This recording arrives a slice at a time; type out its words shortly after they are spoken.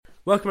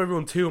Welcome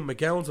everyone to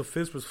McGowan's of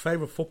Fisbrook's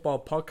favourite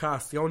football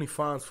podcast, the only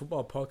fans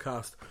football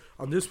podcast.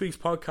 On this week's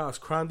podcast,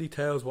 Cran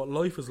details what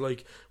life is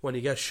like when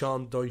you get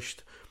Sean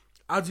Dyche.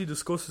 As he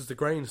discusses the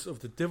greatness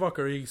of the Divock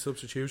Origi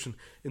substitution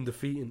in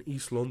defeat in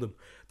East London.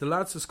 The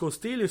lads discuss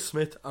Delia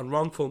Smith and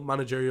wrongful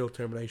managerial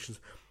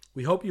terminations.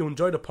 We hope you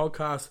enjoy the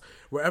podcast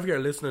wherever you're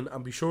listening,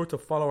 and be sure to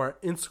follow our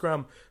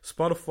Instagram,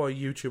 Spotify,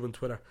 YouTube and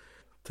Twitter.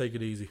 Take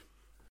it easy.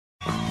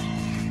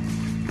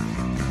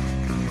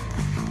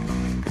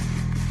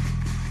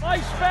 My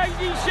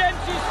spidey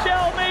senses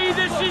tell me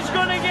this is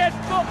gonna get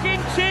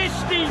fucking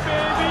tasty,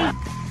 baby.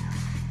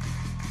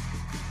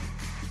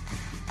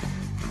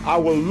 I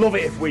will love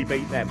it if we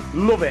beat them.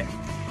 Love it.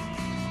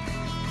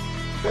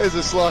 There's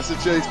a slice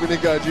of cheese,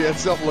 Minigo GS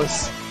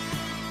Sopless.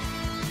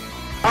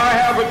 I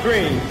have a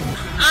dream.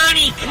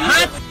 Arnie,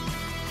 cut!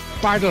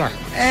 Badler.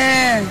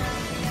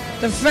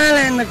 The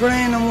fella in the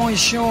green and white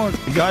shirt.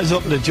 The guys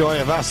up in the joy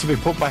have asked to be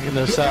put back in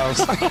their cells.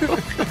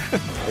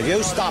 If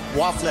you stop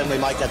waffling, we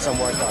might get some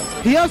work done.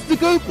 He has the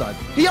goop, lad.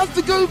 He has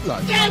the goop,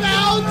 lad. Get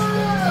out!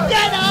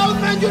 Get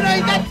out, Man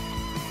United!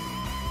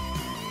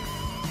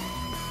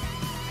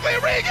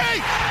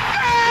 Origi!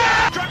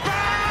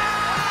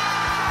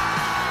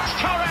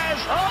 Torres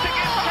to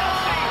give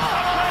Chelsea a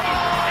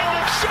place in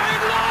the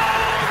Shane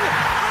Long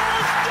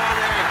has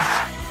done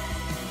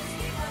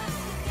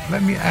it!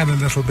 Let me add a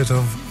little bit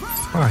of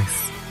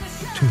spice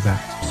to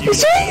that.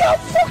 Is he your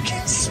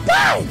fucking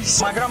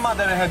spice? My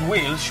grandmother had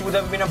wheels, she would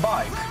have been a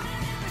bike.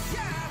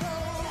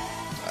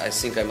 I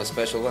think I'm a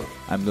special one.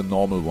 I'm the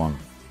normal one.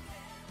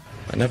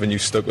 I never knew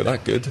Stoke were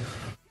that good.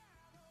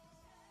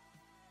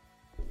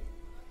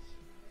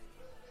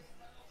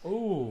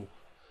 Oh,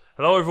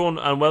 hello everyone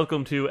and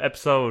welcome to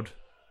episode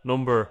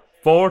number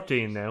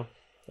 14 now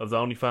of the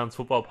OnlyFans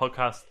Football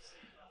Podcast.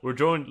 We're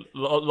joined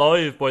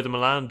live by the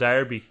Milan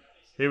derby.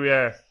 Here we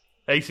are,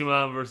 AC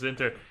Milan versus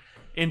Inter.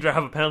 Inter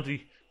have a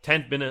penalty,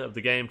 10th minute of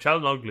the game.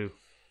 Çalhanoğlu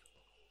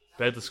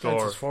about to score.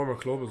 That's his former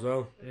club as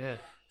well. Yeah.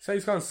 Say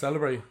he's going to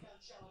celebrate.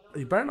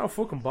 He better not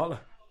fucking bottle it.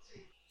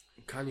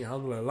 Can you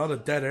handle it? A lot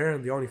of dead air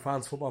in the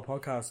OnlyFans Football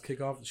Podcast. Kick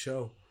off the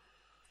show.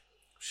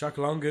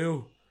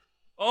 Çalhanoğlu.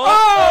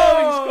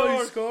 Oh,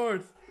 he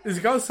scored. Is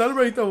he going to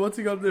celebrate though? What's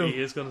he going to do?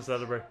 He is going to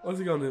celebrate. What's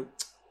he going to do?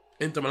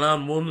 Inter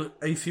Milan 1,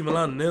 AC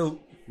Milan 0.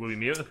 Will we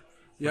mute it?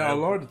 Yeah, I'll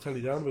lower the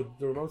telly down, but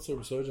the remote's there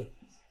beside you.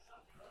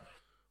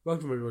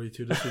 Welcome everybody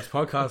to this week's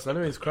podcast.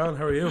 Anyways, Cran,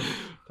 how are you?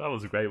 That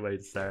was a great way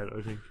to start,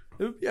 I think.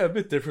 Yeah, a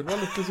bit different,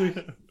 wasn't it, this week?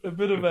 A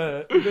bit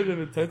of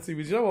intensity.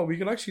 But you know what? We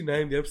can actually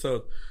name the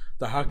episode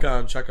the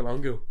Hakan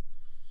Çalhanoğlu.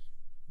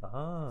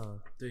 Ah.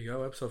 There you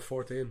go, episode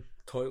 14.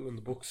 Title in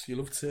the books. You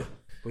love to see it.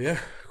 But yeah,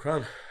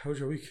 Cran, how was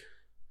your week?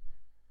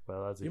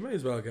 Well, you may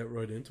as well get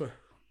right into it.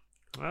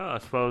 Well, I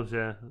suppose,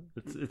 yeah.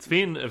 It's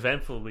been an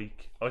eventful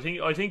week. I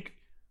think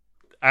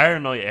our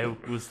night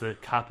out was the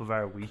cap of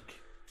our week.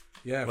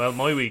 Yeah. Well,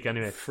 my week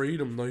anyway.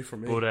 Freedom night for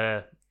me.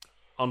 But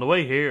on the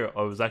way here,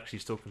 I was actually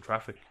stuck in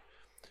traffic,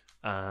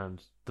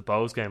 and the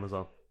Bows game was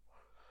on.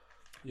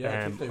 Yeah,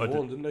 I think they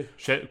won, didn't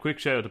they? Quick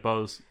shout out to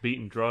Bows,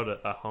 beating Drogheda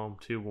at home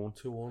 2-1.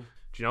 2-1. Do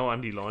you know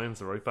Andy Lyons,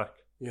 the right back?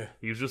 Yeah.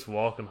 He was just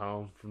walking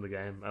home from the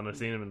game, and I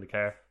seen him in the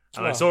car,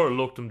 and I sort of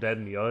looked him dead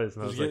in the eyes,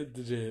 and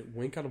did you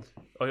wink at him?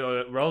 I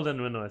rolled in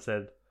the window and I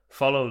said,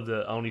 follow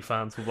the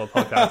OnlyFans Football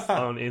Podcast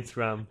on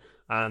Instagram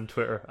and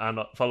Twitter, and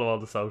follow all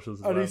the socials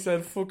as well. He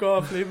said, fuck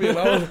off, leave me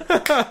alone.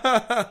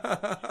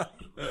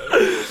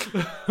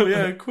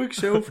 Yeah, quick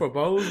show for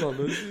Bowles on.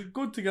 It's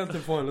good to get to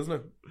the final, isn't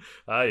it?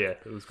 Ah, yeah,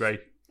 it was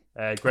great.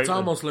 Great. It's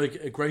almost like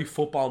a great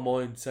football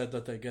mind said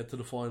that they get to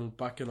the final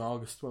back in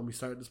August when we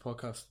started this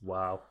podcast.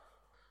 Wow.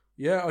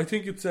 Yeah, I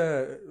think it's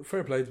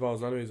fair play to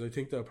Bowles anyways. I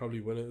think they'll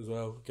probably win it as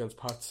well against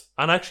Pats.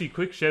 And actually,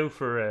 quick show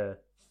for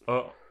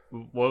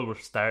while we're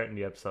starting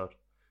the episode,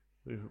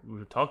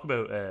 we talk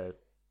about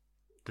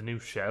the new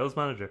Shells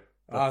manager.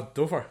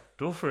 Duffer,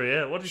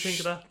 yeah. What do you think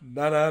of that?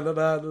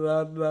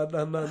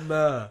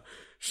 Nah.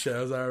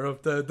 Shells are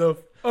up the duff.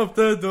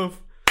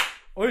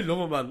 I love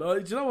it, man.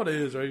 Do you know what it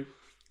is, right?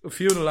 A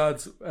few of the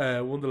lads,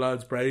 one of the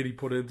lads, Brady,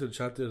 put into the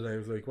chat the other day. He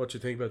was like, what do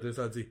you think about this,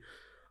 ladsy?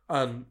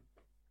 And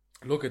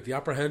look, at the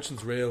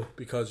apprehension's real,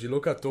 because you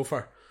look at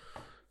Duffer,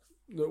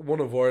 one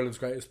of Ireland's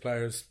greatest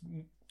players,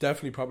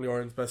 definitely probably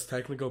Ireland's best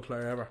technical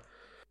player ever.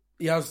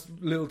 He has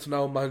little to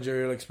no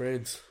managerial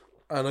experience,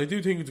 and I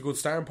do think it's a good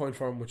starting point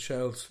for him with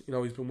Shells. You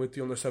know, he's been with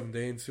the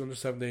under-17s. The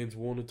under-17s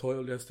won a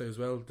title yesterday as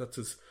well. That's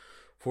his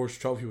first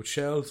trophy with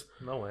Shells.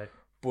 No way.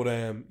 But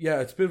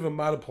yeah, it's a bit of a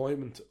mad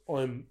appointment.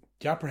 The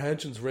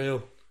apprehension's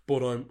real, but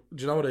do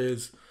you know what it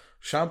is?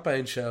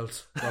 Champagne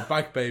Shells. We're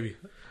back, baby.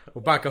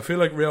 We're back. I feel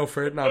like Rio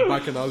Ferdinand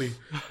back in Ollie,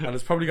 and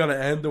it's probably going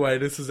to end the way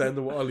this is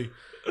ending with Ollie.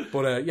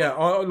 But yeah,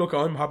 look,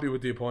 I'm happy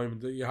with the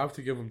appointment. You have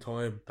to give him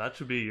time. That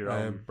should be your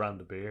own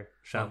brand of beer.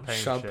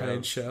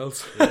 Champagne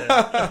Shells.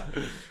 Yeah.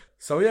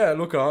 So yeah,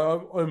 look,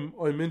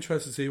 I'm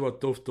interested to see what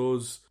Duff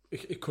does.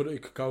 It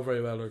could go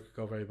very well or it could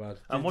go very bad.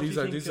 And This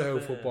is how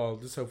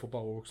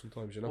football works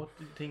sometimes, you know. What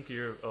do you think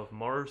of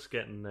Morris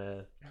getting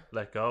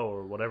let go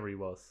or whatever he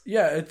was?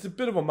 Yeah, it's a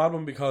bit of a mad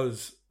one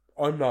because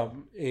I'm not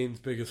Ian's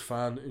biggest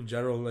fan in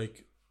general.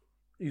 Like,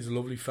 he's a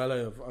lovely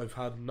fella. I've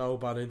had no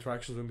bad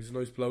interactions with him. He's a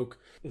nice bloke.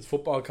 His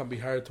football can be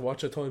hard to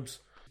watch at times.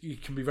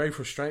 It can be very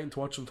frustrating to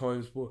watch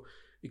sometimes, but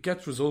it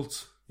gets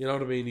results. You know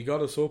what I mean? He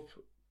got us up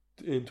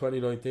in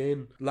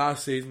 2019.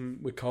 Last season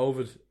with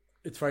COVID,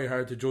 it's very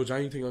hard to judge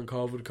anything on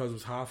COVID because it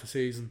was half a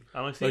season.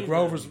 Like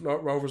Rovers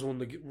won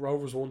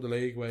the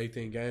league with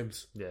 18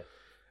 games. Yeah,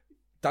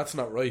 that's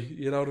not right.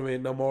 You know what I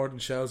mean? No more than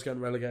Shell's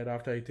getting relegated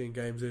after 18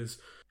 games is.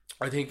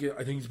 I think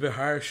it's a bit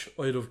harsh.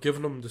 I'd have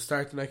given him the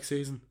start the next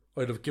season.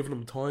 I'd have given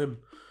him time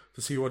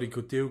to see what he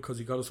could do because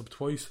he got us up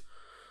twice.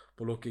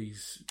 But look,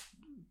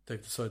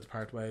 they've decided to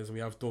part ways, and we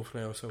have Duff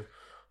now. So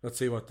let's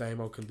see what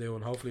Damo can do,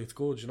 and hopefully it's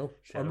good. You know,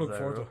 I'm looking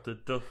forward to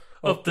it.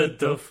 Up the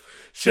Duff,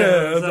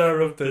 shells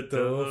are up the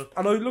Duff.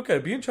 And I look at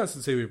it'd be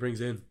interesting to see who he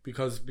brings in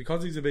because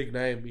he's a big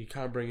name. He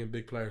can bring in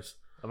big players.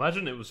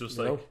 Imagine it was just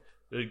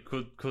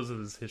because of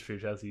his history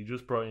of Chelsea, he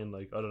just brought in,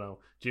 like, I don't know,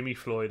 Jimmy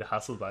Floyd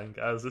Hasselbank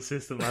as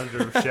assistant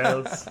manager of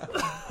Shells.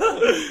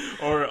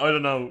 Or, I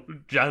don't know,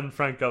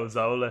 Gianfranco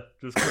Zola.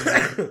 Just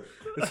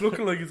it's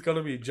looking like it's going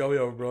to be Joey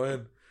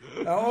O'Brien.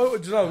 Do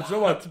you know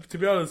what? To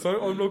be honest,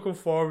 I'm looking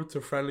forward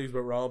to friendlies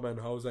with Roma and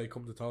Jose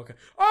come to talk.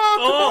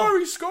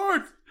 Tamari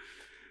scored!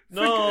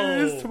 No!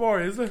 It is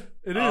Tamari, isn't it?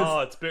 It is. Oh,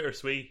 it's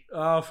bittersweet.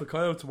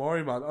 Fikayo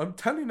Tamari, man. I'm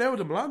telling you now,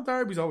 the Milan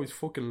derby's always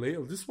fucking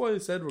lethal. This is why I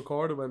said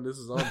recorded when this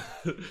is on.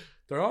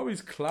 They're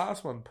always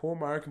class, man. Poor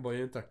marking by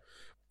Inter.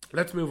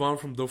 Let's move on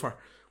from Duffer.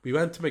 We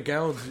went to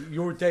McGowan's.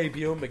 Your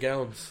debut in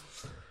McGowan's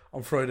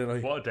on Friday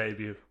night. What a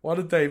debut. What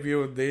a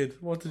debut indeed.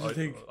 What did you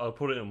think? I'll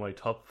put it in my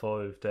top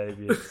 5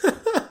 debuts.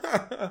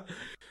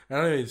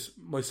 Anyways,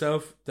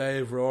 myself,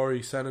 Dave,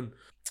 Rory, Senan,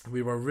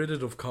 we were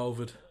ridded of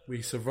COVID.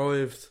 We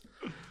survived.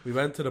 We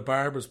went to the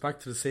barbers, back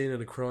to the scene of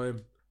the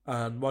crime,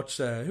 and watched,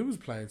 who was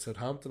playing?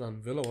 Southampton and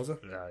Villa, was it?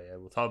 Yeah,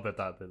 we'll talk about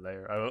that a bit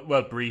later.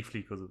 Well,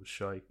 briefly, because it was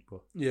shite.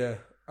 But yeah,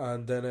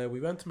 and then we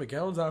went to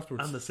McGowan's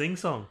afterwards. And the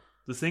sing-song.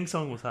 The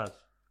sing-song was had.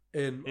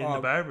 In the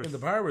barbers. In the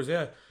barbers,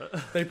 yeah.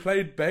 They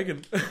played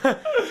begging.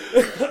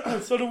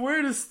 So the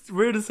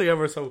weirdest thing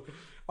ever. So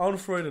on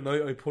Friday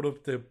night, I put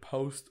up the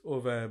post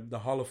of the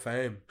Hall of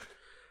Fame,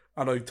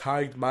 and I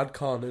tagged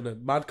Madcon in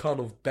it. Madcon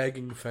of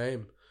begging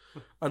fame.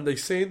 And they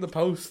seen the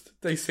post,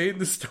 they seen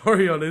the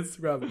story on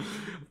Instagram,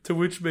 to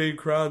which me and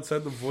Cran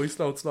sent them voice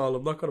notes and all.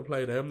 I'm not going to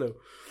play them now.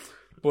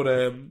 But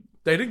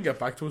they didn't get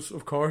back to us,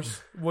 of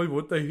course. Why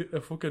would they?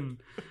 A fucking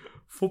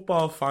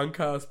football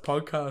fancast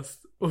podcast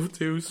of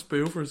two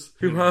spoofers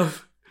who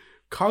have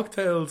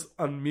cocktails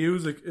and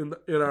music in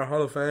our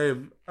Hall of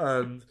Fame.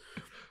 And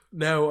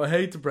now, I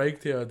hate to break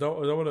to you, I don't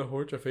want to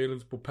hurt your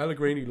feelings, but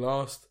Pellegrini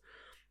lost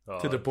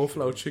to the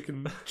Buffalo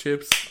chicken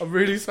chips. I'm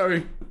really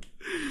sorry.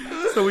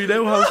 So we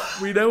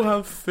now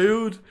have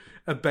food,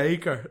 a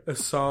baker, a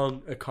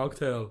song, a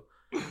cocktail,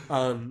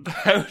 and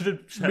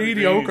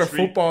mediocre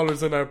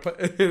footballers in our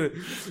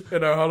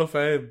Hall of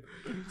Fame.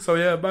 So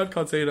yeah, man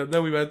can't say that. And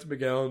then we went to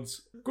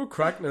McGowan's. Good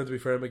crack now, to be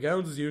fair.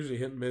 McGowan's is usually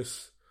hit and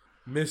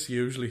miss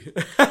usually.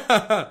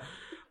 But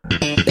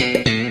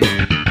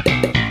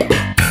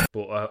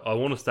I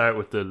want to start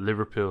with the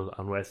Liverpool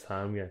and West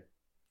Ham game.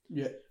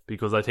 Yeah.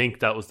 Because I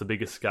think that was the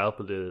biggest scalp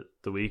of the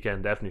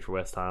weekend, definitely for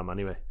West Ham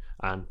anyway.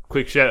 And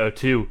quick shout out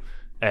to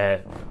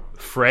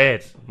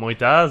Fred, my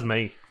dad's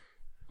mate,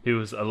 who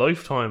was a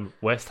lifetime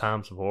West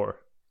Ham supporter.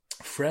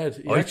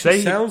 Fred, he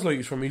actually sounds like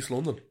he's from East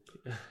London.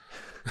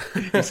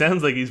 He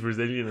sounds like he's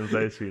Brazilian and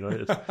plays for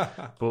United.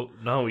 But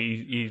no,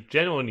 he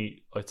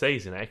genuinely, I'd say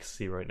he's in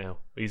ecstasy right now.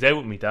 He's out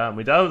with my dad.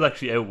 My dad was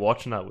actually out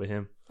watching that with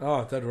him.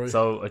 Oh, dead right.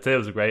 So I'd say it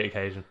was a great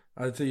occasion.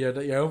 I'd say your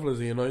uncle is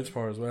a United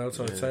supporter as well,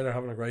 so I'd say they're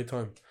having a great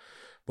time.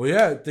 But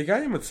yeah, the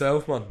game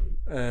itself,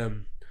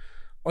 man.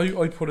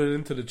 I put it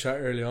into the chat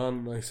early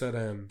on, and I said,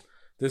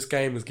 this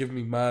game is giving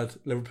me mad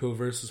Liverpool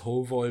versus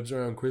Hull vibes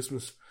around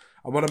Christmas.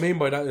 And what I mean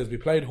by that is we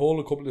played Hull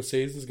a couple of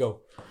seasons ago,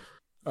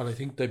 and I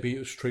think they beat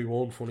us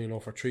 3-1, funny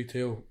enough, or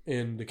 3-2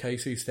 in the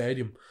KC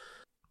Stadium.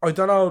 I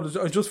don't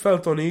know, I just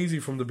felt uneasy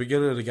from the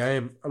beginning of the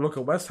game. And look,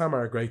 West Ham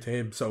are a great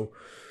team, so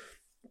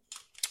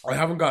I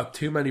haven't got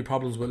too many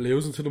problems with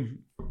losing to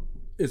them.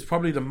 It's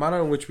probably the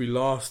manner in which we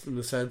lost, in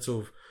the sense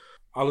of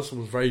Alisson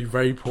was very,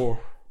 very poor.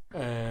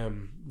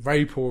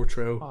 Very poor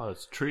through. Oh,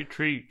 it's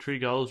three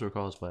goals were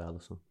caused by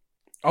Alisson.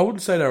 I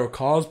wouldn't say they were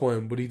caused by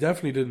him, but he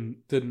definitely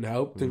didn't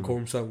help. Didn't come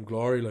himself in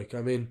glory. Like,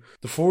 I mean,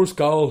 the first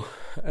goal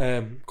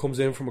comes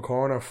in from a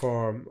corner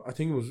for, I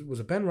think it was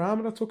it Ben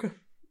Rama that took it?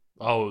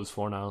 Oh, it was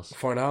Fornals.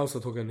 Fornals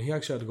that took it, and he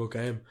actually had a good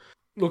game.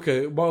 Look,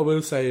 what I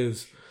will say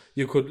is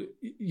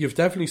you've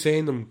definitely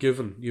seen them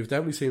given. You've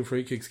definitely seen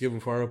free kicks given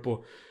for it, but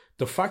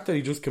the fact that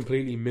he just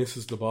completely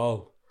misses the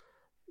ball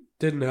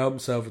didn't help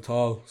himself at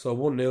all. So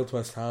 1-0 to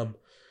West Ham.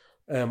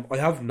 I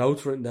have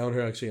notes written down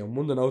here actually, and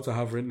one of the notes I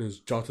have written is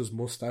Jota's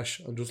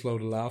moustache. I'm just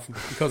loaded laughing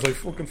because I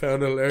fucking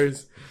found it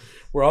hilarious.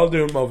 We're all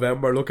doing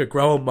Movember. Look at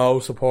Grow and Mo,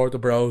 support the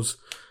bros.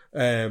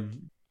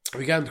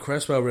 We get into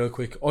Cresswell real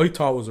quick. I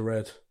thought it was a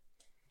red.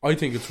 I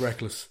think it's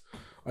reckless.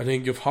 I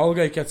think if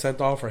Holgate gets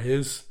sent off for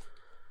his,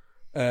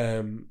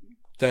 then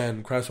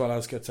Cresswell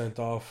has to get sent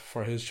off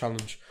for his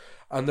challenge.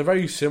 And they're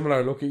very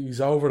similar. Look, he's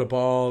over the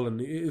ball,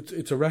 and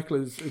it's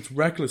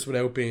reckless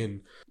without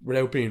being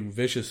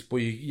vicious. But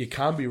you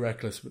can be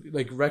reckless.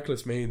 Like,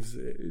 reckless means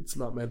it's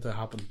not meant to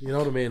happen. You know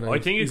what I mean? Like,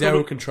 I think he's out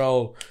of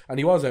control, and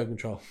he was out of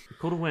control. It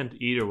could have went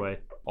either way.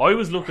 I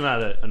was looking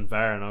at it and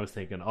VAR, and I was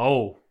thinking,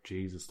 oh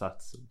Jesus,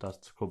 that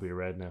could be a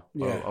red now.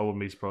 Yeah. I wouldn't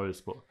be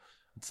surprised, but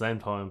at the same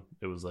time,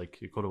 it was like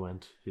it could have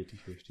went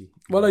 50-50.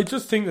 Well, I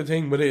just think the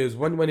thing with it is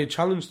when he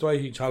challenged the way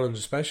he challenged,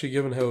 especially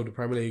given how the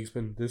Premier League's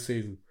been this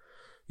season.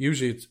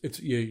 Usually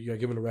you're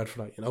given a red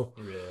for that, you know.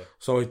 Yeah.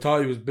 So I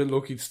thought he was a bit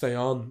lucky to stay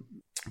on,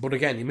 but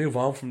again, you move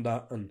on from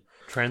that, and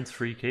Trent's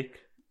free kick.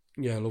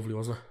 Yeah, lovely,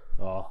 wasn't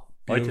it? Oh,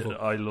 I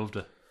loved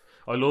it.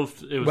 I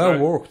loved it. Was well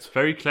worked.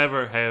 Very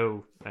clever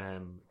how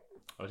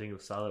I think it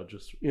was Salah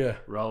just yeah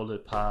rolled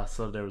it past,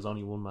 so there was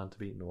only one man to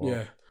beat in the wall.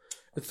 Yeah,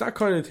 it's that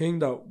kind of thing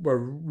that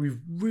we've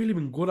really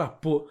been good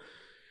at, but.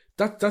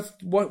 That's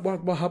what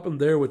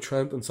happened there with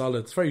Trent and Salah.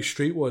 It's very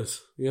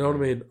streetwise, you know what I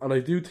mean? And I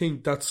do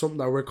think that's something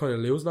that we're kind of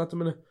losing at the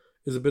minute,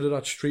 is a bit of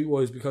that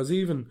streetwise, because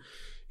even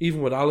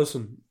with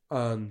Alisson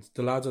and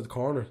the lads at the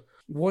corner,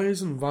 why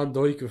isn't Van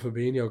Dijk and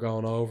Fabinho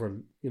going over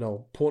and, you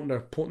know, putting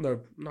their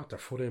not their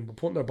foot in, but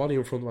putting their body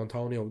in front of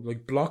Antonio,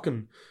 like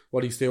blocking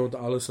what he's doing to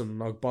Alisson and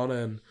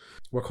Ogbonna, and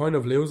we're kind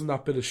of losing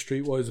that bit of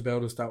streetwise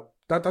about us.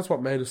 That's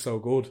what made us so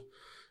good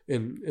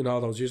in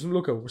all those years. And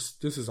look,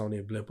 this is only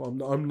a blip.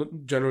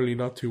 I'm generally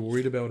not too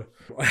worried about it.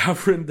 I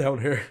have written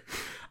down here,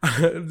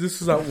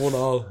 this is at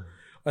 1-1.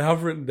 I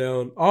have written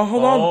down,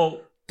 hold on,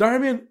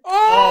 Darmian,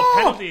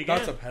 penalty again.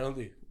 That's a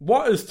penalty.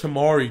 What is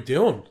Tamori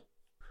doing?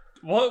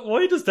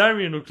 Why does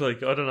Darmian look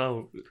like, I don't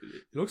know,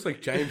 he looks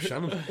like James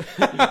Shannon.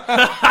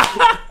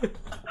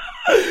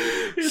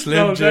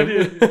 Slim Jim.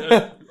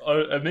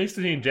 It makes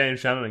between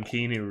James Shannon and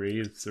Keanu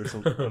Reeves or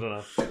something. I don't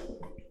know.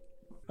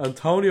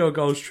 Antonio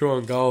goes through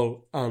on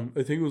goal, and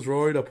I think it was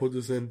Roy that put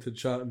this into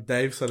chat, and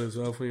Dave said it as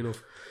well, funny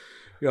enough.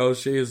 He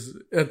goes, "Jeez,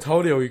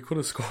 Antonio, he could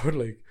have scored."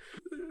 Like,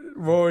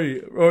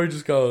 Roy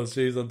just goes,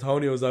 "Jeez,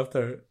 Antonio's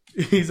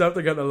he's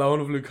after getting a loan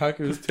of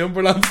Lukaku's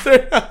Timberlands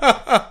there."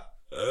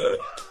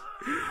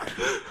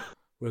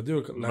 We'll do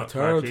a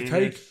Lautaro to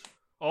take.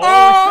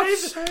 Why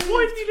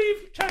did he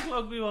leave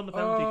Çalhanoğlu on the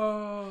penalty?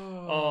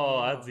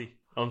 Adzi,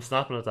 I'm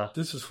snapping at that.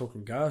 This is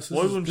fucking gas.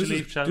 Why wouldn't you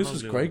leave Çalhanoğlu? This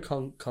is great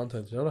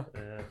content, you know?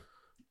 Yeah.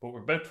 But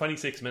we're about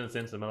 26 minutes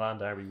into the Milan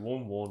derby.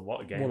 1-1.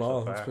 What a game 1-1.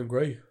 so far. It's been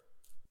great.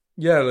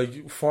 Yeah, like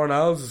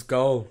Fornals'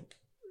 goal,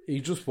 he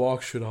just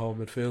walks through the whole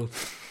midfield.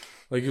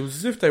 Like, it was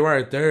as if they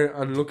weren't there.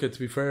 And look, to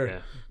be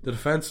fair, the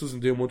defence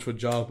doesn't do much of a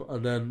job.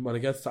 And then when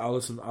it gets to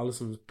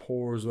Alisson's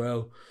poor as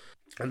well.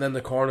 And then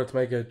the corner to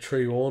make a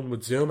 3-1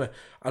 with Zuma.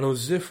 And it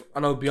was as if,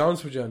 and I'll be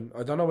honest with you, and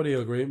I don't know whether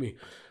you'll agree with me,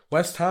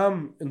 West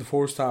Ham in the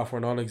first half were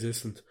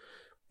non-existent.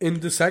 In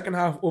the second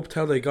half, up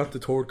till they got the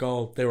third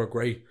goal, they were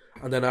great.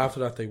 And then after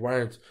that, they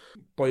weren't.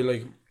 By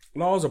like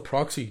laws of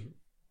proxy,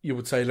 you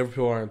would say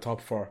Liverpool are on top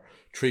for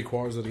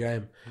 3/4 of the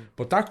game.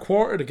 But that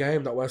quarter of the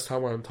game that West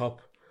Ham were on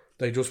top,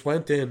 they just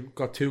went in,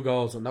 got 2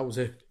 goals, and that was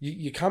it.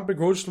 You can't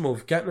begrudge them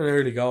of getting an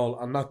early goal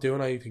and not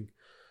doing anything.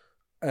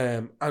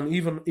 And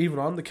even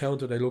on the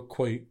counter, they look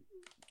quite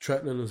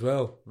threatening as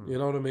well. You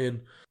know what I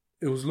mean?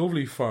 It was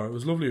lovely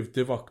of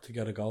Divock to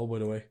get a goal, by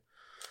the way.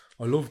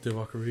 I love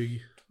Divock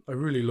Origi. I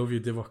really love you,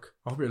 Divock.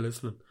 I hope you're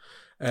listening.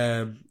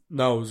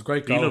 No, it was a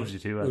great goal. He loves you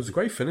too, it was a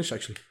great finish,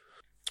 actually.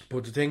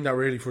 But the thing that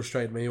really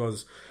frustrated me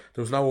was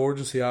there was no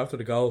urgency after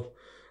the goal.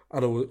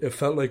 And it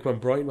felt like when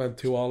Brighton went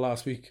 2-2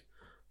 last week,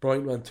 we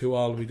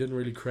didn't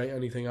really create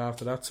anything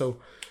after that. So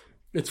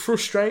it's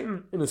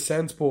frustrating in a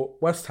sense,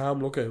 but West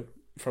Ham,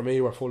 for me,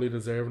 we're fully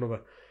deserving of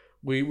it.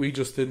 We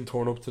just didn't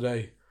turn up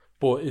today.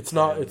 But it's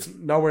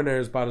nowhere near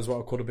as bad as what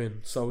it could have been.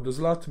 So there's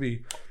a lot to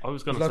be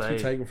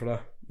taken for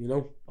that, you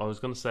know? I was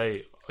going to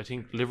say, I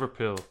think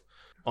Liverpool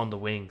on the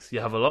wings. You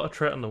have a lot of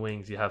threat on the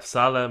wings. You have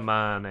Salah,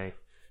 Mane,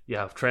 you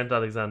have Trent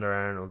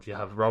Alexander-Arnold, you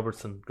have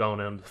Robertson going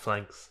down the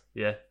flanks.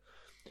 Yeah.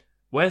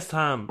 West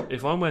Ham,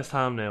 if I'm West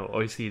Ham now,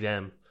 I see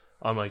them.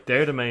 I'm like,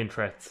 they're the main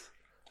threats.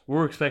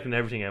 We're expecting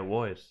everything out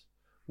wide.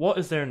 What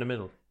is there in the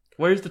middle?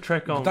 Where's the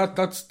threat going?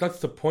 That's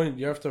the point.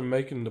 You're after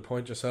making the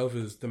point yourself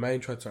is the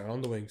main threats are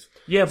on the wings.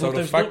 Yeah, so but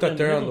the fact that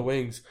they're on the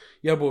wings,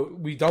 but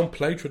we don't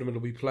play through the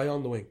middle. We play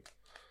on the wing.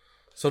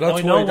 So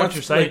that's why you're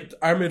saying. Like,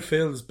 our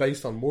midfield is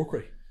based on work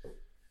rate.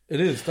 It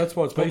is. That's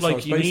what it's based on.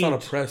 It's based on a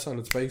press, and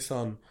it's based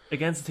on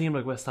against a team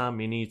like West Ham.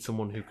 You need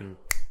someone who can,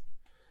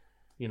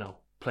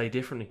 play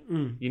differently.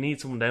 You need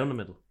someone down the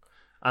middle,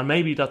 and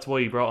maybe that's why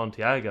he brought on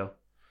Thiago,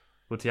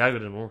 but Thiago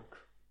didn't work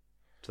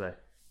today.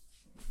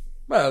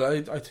 Well,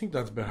 I think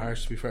that's a bit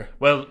harsh, to be fair.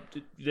 Well,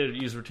 you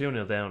were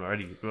 2-0 down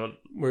already. Well,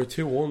 we're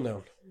 2-1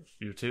 down.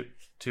 You were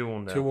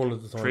 2-1 down. 2-1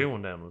 at the time.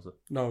 3-1 down, was it?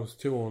 No, it was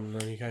 2-1, and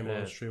then he came on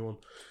as 3-1.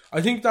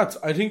 I think that's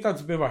a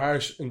bit of a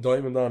harsh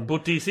indictment on.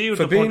 But do you see what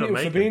the point I'm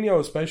making? Fabinho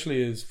especially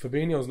is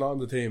Fabinho's not on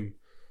the team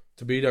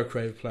to be their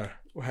creative player.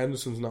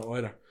 Henderson's not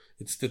either.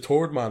 It's the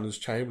third man is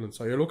Chamberlain.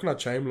 So you're looking at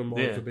Chamberlain more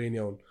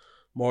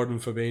than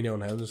Fabinho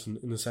and Henderson,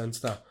 in the sense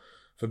that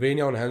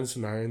Fabinho and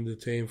Henderson are in the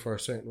team for a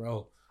certain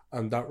role,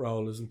 and that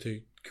role isn't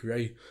to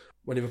create.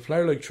 when you have a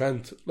player like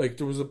Trent, like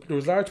there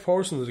was large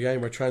portions of the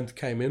game where Trent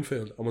came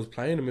infield and was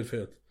playing in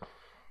midfield.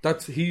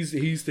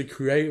 He's the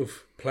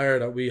creative player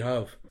that we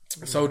have.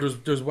 So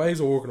there's ways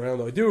of working around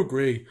that. I do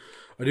agree.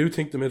 I do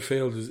think the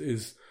midfield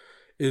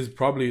is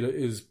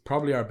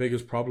probably our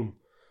biggest problem.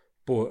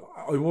 But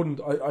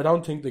I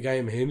don't think the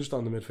game hinged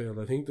on the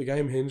midfield. I think the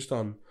game hinged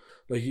on,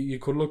 like, you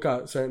could look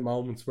at certain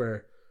moments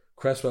where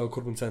Cresswell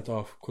could have been sent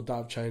off. Could that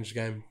have changed the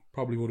game?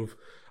 Probably would have.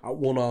 At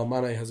 1-1,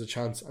 Mane has a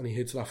chance and he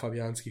hits that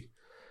Fabianski.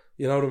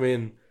 You know what I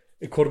mean?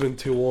 It could have been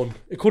 2-1.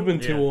 It could have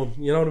been 2-1.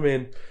 You know what I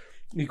mean?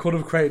 He could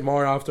have created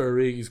more after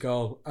Origi's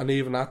goal, and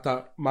even at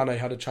that, Mane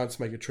had a chance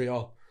to make it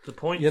 3-all. The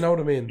point, you know what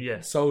I mean?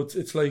 Yeah. So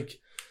it's like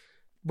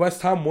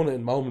West Ham won it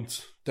in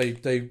moments. They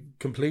had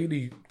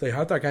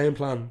that game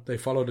plan. They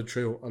followed it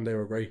through, and they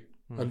were great,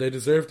 and they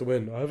deserved to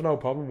win. I have no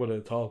problem with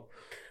it at all.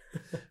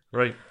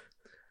 Right.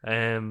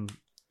 The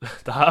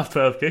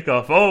half-12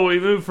 kickoff. Oh, we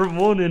moved from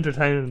one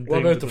entertaining.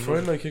 What about the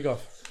Friday night kickoff?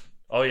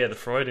 Oh yeah, the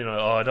Friday night.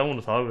 Oh, I don't want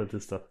to talk about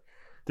this stuff.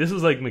 This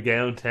was like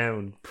McGowan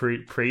Town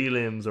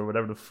prelims or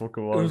whatever the fuck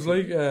it was.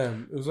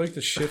 It was like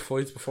the shit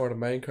fights before the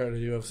main card of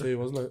the UFC,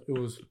 wasn't it? It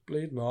was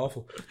bleeding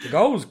awful. The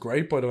goal was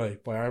great, by the way,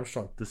 by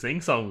Armstrong. The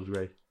sing song was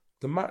great.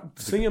 The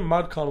singing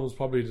Madcon was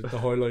probably the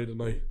highlight of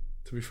the night,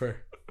 to be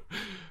fair.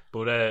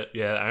 But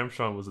yeah,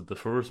 Armstrong was at the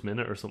first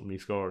minute or something he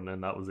scored, and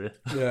then that was it.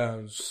 Yeah,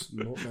 it was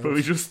but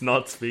we just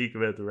not speak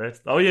about the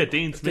rest. Oh yeah,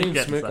 Dean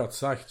Smith got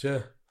sacked.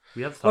 Yeah,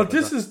 we have to talk about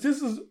this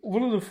is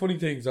one of the funny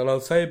things, and I'll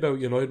say about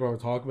United when we're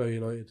talking about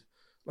United.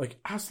 Like,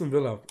 Aston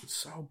Villa, it's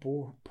so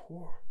poor,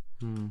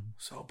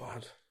 so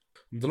bad.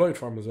 I'm delighted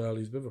for him as well.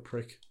 He's a bit of a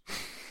prick.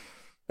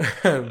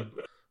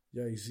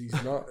 Yeah,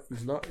 he's not.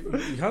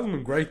 He hasn't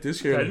been great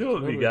this year. I know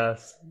it'd be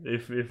gas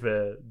if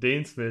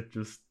Dean Smith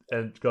just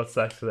got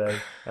sacked today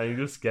and he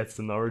just gets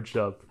the Norwich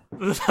job.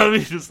 That'd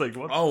be just like,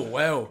 what? Oh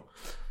wow.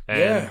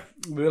 Yeah,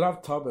 we'll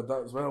have to talk about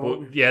that as well.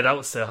 But, yeah, that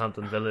was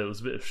Southampton Villa. It was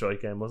a bit of a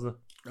shite game, wasn't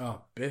it? Oh,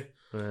 a bit.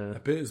 A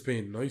bit has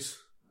been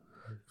nice.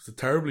 It was a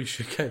terribly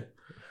shit game.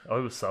 I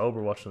was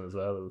sober watching it as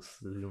well. It was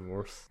even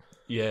worse.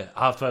 Yeah,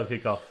 half-12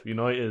 kickoff.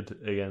 United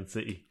against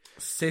City.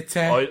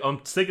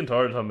 I'm sick and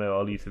tired of talking about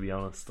Ollie, to be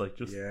honest. Like,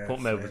 just put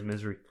him out of his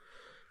misery.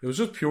 It was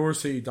just pure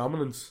City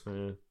dominance.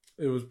 Yeah.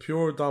 It was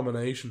pure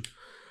domination.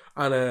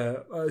 And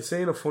I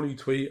seen a funny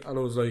tweet, and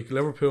it was like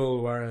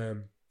Liverpool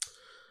were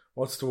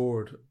what's the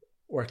word?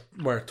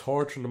 Were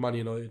torturing the Man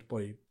United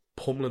by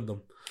pummeling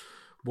them,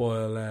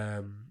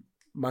 while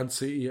Man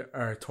City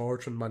are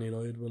torturing Man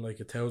United with like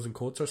 1,000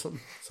 cuts or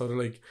something. So they're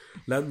like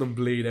letting them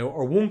bleed out,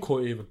 or one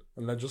cut even,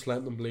 and they're just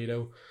letting them bleed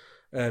out.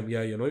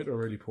 Yeah, United are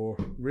really poor,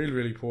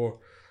 really poor.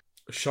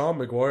 Sean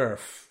Maguire are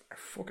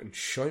fucking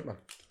shite, man.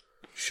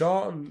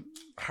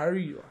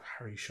 Harry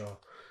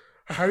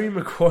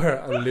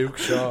Maguire and Luke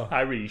Shaw.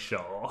 Harry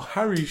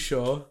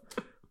Shaw.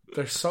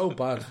 They're so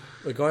bad.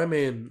 Like, I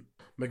mean,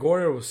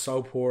 Maguire was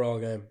so poor all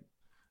game.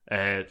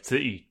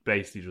 City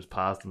basically just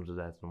passed them to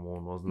death and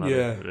won, wasn't that?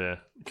 Yeah.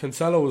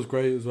 Cancelo was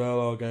great as well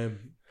all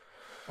game.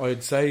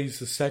 I'd say he's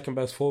the second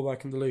best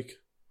fullback in the league.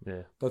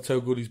 Yeah, that's how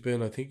good he's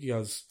been. I think he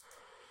has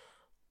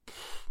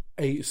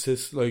 8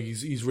 assists. Like,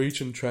 he's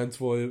reaching Trent's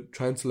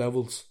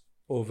levels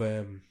of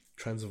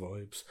Trent's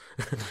vibes.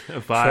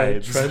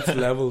 Trent's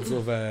levels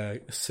of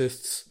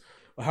assists.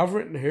 I have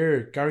written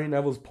here Gary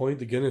Neville's point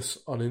to Guinness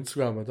on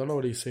Instagram. I don't know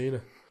what he's seen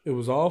it. It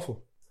was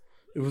awful.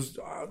 It was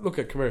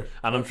come here.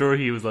 And I'm sure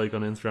he was like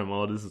on Instagram,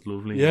 oh, this is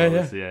lovely. Yeah.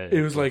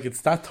 It was like,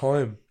 it's that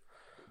time.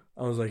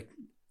 I was like,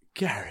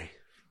 Gary.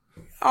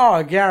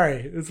 Oh,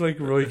 Gary. It's like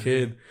Roy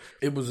Keane.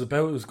 It was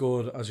about as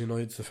good as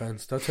United's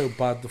defence. That's how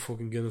bad the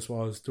fucking Guinness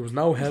was. There was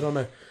no head on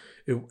it.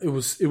 It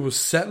was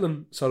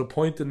settling, so the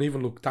point didn't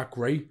even look that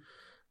great.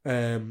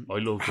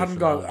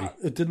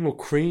 It didn't look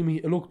creamy.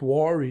 It looked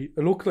watery.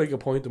 It looked like a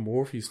point of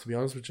Morphe's, to be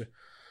honest with you.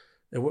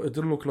 It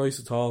didn't look nice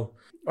at all.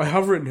 I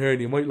have written here,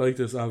 and you might like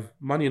this,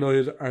 Man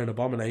United are an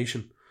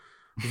abomination.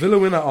 Villa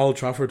win at Old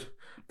Trafford.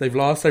 They've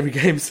lost every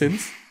game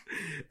since.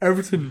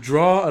 Everton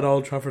draw at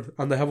Old Trafford,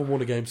 and they haven't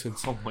won a game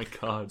since. Oh my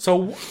god.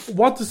 So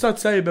what does that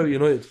say about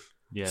United?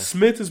 Yeah.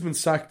 Smith has been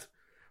sacked.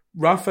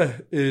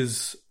 Rafa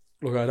is...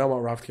 Look, I don't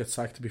want Rafa to get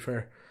sacked, to be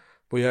fair.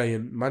 But yeah,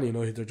 Man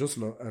United, they're just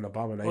an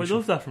abomination. I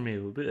love that for me,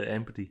 a bit of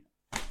empathy.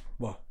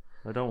 What?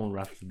 I don't want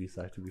Rafa to be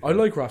sacked, to be fair. I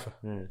like Rafa.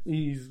 Yeah.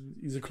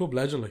 He's a club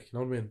legend, like, you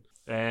know what I mean?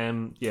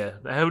 Yeah.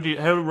 How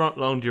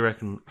long do you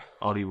reckon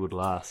Ollie would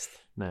last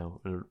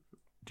now? Do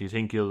you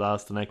think he'll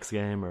last the next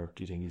game, or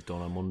do you think he's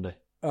done on Monday?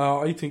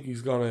 I think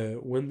he's gonna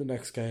win the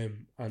next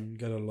game and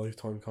get a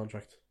lifetime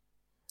contract.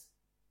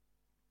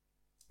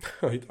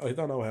 I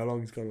don't know how long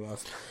he's gonna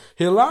last.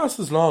 He'll last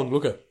as long.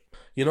 Look at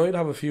United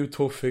have a few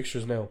tough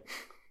fixtures now.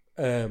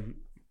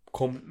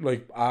 Come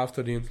like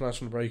after the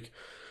international break,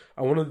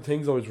 and one of the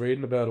things I was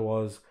reading about it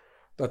was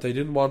that they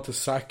didn't want to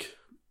sack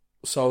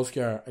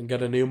Solskjaer and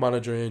get a new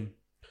manager in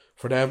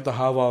for them to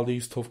have all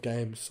these tough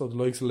games. So the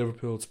likes of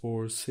Liverpool,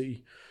 Spurs,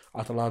 City,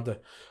 Atalanta,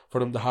 for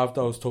them to have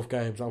those tough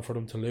games and for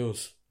them to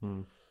lose.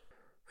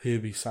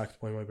 He'll be sacked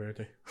by my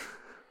birthday.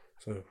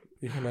 So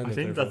you can end I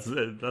think that's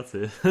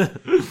it.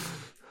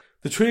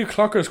 The 3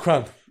 o'clockers,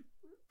 Cran.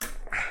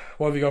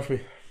 What have you got for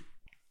me?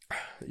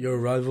 Your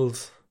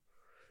rivals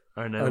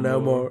are now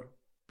more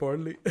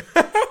Burnley.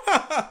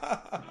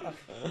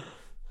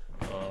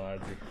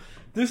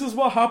 This is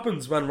what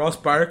happens when Ross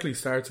Barkley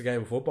starts a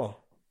game of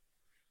football.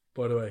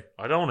 By the way,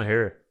 I don't want to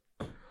hear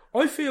it.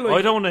 I feel like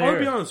I don't want to hear. I'll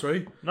be honest,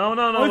 right? No.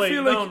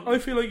 I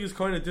feel like he's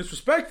kind of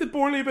disrespected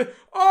Burnley a bit.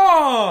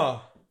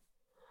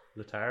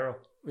 Lataro.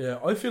 Yeah,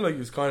 I feel like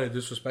he's kind of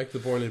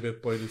disrespected Burnley a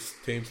bit by this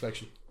team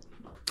selection.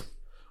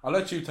 I'll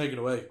let you take it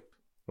away.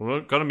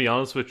 I'm gonna be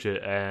honest with you.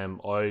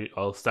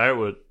 I'll start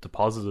with the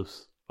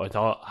positives. I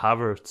thought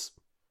Havertz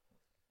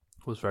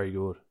was very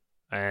good.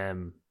 I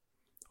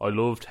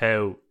loved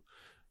how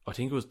I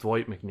think it was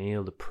Dwight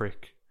McNeil, the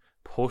prick,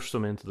 pushed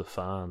him into the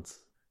fans.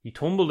 He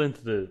tumbled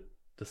into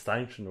the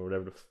stanchion or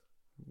whatever.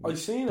 I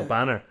seen the it.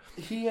 Banner.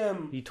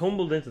 He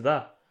tumbled into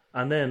that,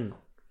 and then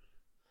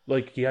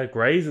like he had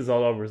grazes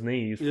all over his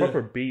knee. He was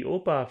proper beat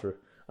up after it.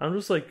 And I'm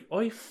just like,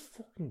 I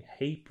fucking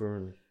hate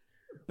Burnley.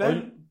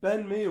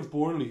 Ben Mee of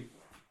Burnley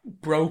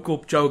broke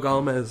up Joe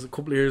Gomez a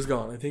couple of years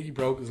ago. I think he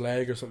broke his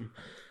leg or something.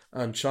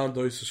 And Sean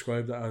Dyche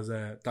described it as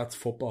that's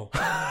football.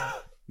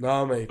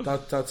 No, mate,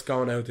 that's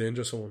going out to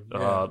injure someone.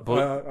 Yeah,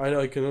 but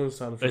I can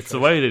understand it's the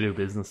way they do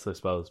business, I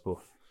suppose. But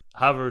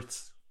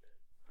Havertz,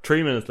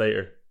 3 minutes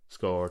later,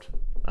 scored,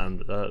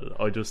 and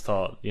I just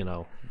thought,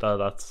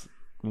 that's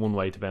one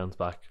way to bounce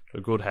back.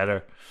 A good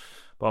header,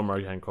 bottom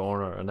right hand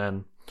corner, and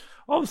then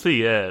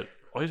obviously, I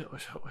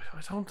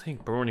don't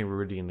think Burnley were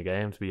really in the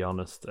game, to be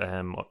honest.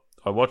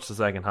 I watched the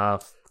second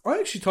half. I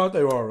actually thought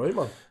they were alright,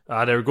 man.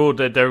 They were good.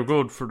 They were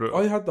good for the.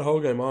 I had the whole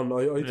game on.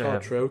 I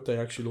thought throughout they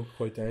actually looked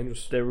quite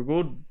dangerous. They were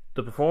good.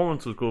 The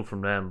performance was good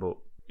from them, but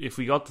if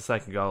we got the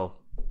second goal,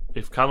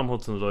 if Callum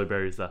Hudson-Odoi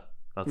buries that's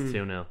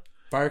 2-0.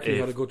 Barkley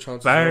had a good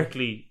chance.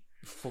 Barkley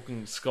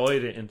fucking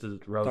skied it into the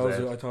road.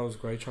 I thought it was a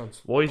great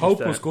chance.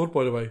 Pope was good,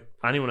 by the way.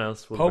 Anyone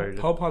else would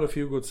Pope had a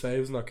few good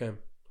saves in that game.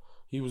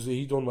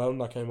 He done well in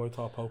that game. I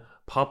thought Pope.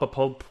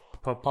 Pope.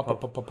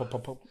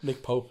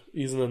 Nick Pope.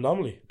 He's an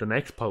anomaly. The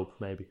next Pope,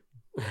 maybe.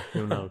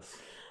 Who knows?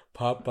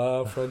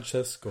 Papa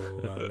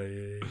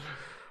Francesco.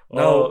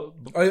 No,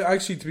 I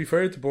actually, to be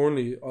fair to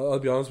Burnley, I'll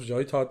be honest with you,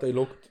 I thought they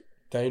looked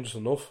dangerous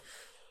enough.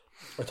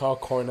 I thought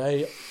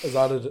Cornet has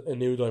added a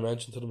new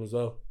dimension to them as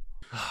well.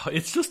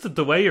 It's just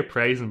the way you're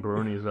praising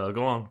Burnley as well.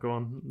 Go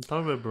on.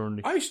 Talk about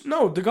Burnley.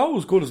 No, the goal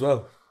was good as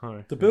well.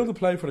 Right. The build of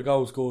play for the goal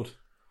was good,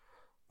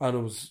 and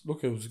it was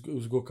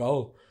a good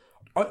goal.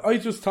 I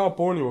just thought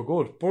Burnley were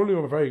good. Burnley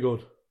were very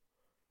good.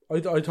 I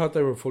thought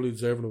they were fully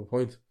deserving of a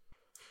point.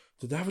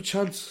 Did they have a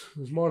chance?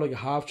 It was more like a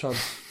half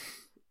chance.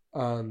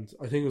 And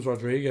I think it was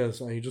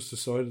Rodriguez, and he just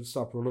decided to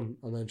stop running,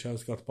 and then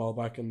Chelsea got the ball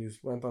back and he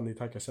went on the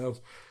attack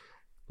themselves.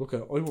 Look, I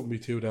wouldn't be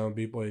too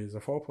downbeat by it. They're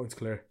 4 points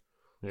clear.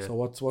 Yeah. So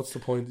what's the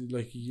point?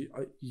 Like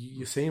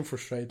you seem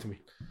frustrated to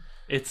me.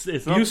 It's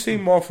not. You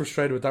seem more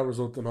frustrated with that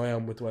result than I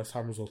am with the West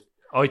Ham result.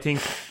 I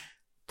think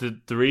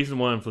the reason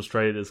why I'm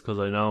frustrated is because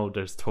I know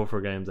there's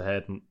tougher games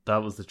ahead, and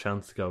that was the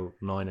chance to go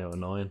 9 out of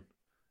 9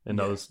 in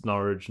those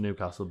Norwich,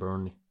 Newcastle,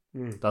 Burnley.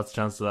 That's the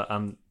chance of that.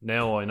 And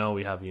now I know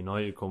we have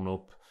United coming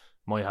up.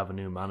 Might have a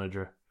new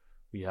manager.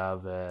 We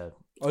have. I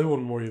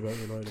wouldn't worry about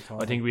United at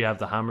all. I think we have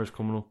the Hammers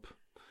coming up.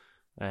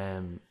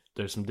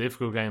 There's some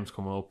difficult games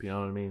coming up. You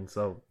know what I mean?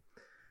 So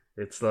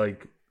it's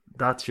like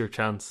that's your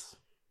chance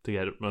to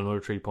get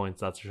another 3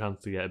 points. That's your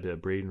chance to get a bit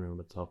of breathing room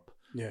at the top.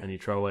 Yeah. And you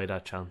throw away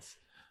that chance.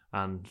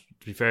 And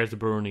to be fair to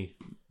Burnley,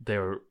 they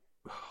were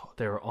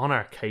on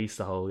our case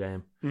the whole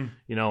game.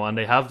 And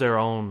they have their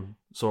own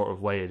sort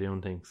of way of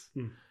doing things.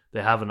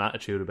 They have an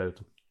attitude about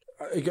them.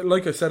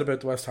 Like I said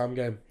about the West Ham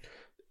game.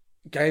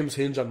 Games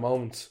hinge on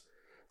moments.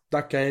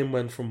 That game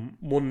went from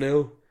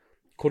 1-0,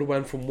 could have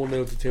went from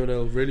 1-0 to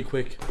 2-0 really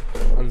quick,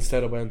 and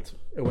instead it went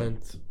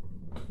 1-0.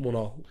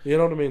 You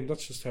know what I mean?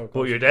 That's just how it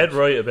goes. But you're dead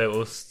right about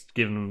us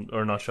giving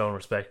or not showing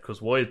respect,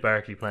 because why is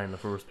Barkley playing in the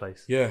first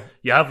place? Yeah.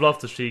 You have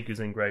Loftus-Cheek who's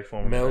in great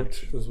form.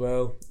 Mount as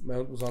well.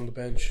 Mount was on the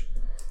bench.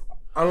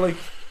 And like,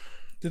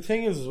 the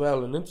thing is as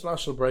well, an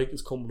international break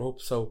is coming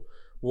up, so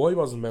why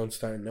wasn't Mount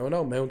starting? Now I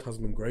know Mount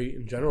hasn't been great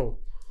in general,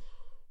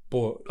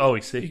 but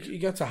he's sick. He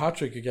gets a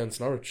hat-trick against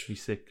Norwich.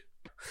 He's sick.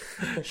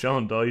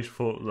 Sean Dyche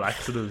put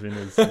laxatives in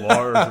his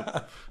water.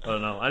 I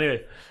don't know.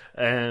 Anyway,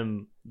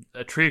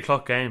 a 3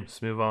 o'clock game.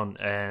 Let's move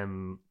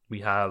on. We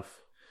have.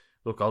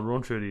 Look, I'll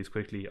run through these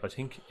quickly. I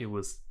think it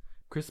was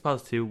Crystal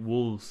Palace 2,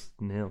 Wolves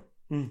 0.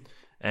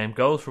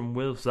 Goals from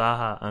Will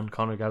Zaha and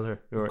Conor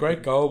Gallagher.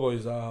 Great goal by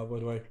Zaha, by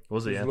the way.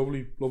 Was it? Yeah.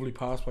 Lovely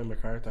pass by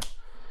McCarthy,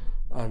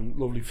 and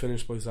lovely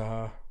finish by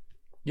Zaha.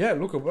 Yeah,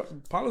 look,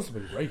 Palace have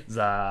been great.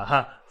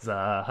 Zaha.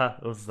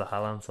 That was the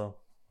Haaland song.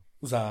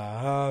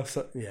 Zaha.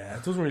 Yeah,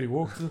 it doesn't really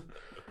work, does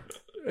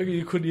it?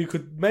 You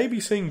could maybe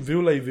sing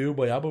Voulez-Vous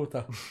by ABBA with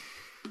that.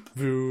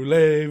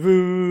 Voulez-Vous,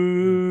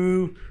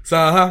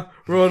 Zaha,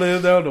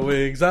 running down the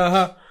wing,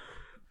 Zaha.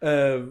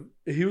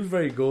 He was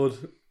very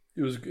good.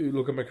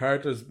 Look at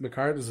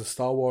McCarthy's a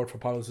stalwart for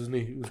Palace, isn't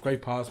he? It was a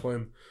great pass by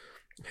him.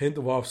 Hint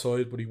of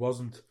offside, but he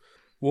wasn't.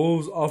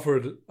 Wolves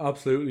offered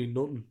absolutely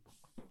nothing.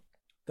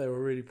 They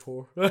were really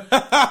poor.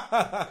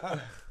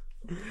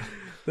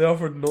 They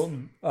offered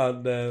nothing,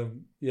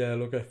 and yeah,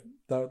 look,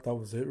 that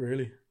was it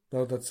really.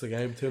 That's the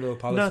game. 2-0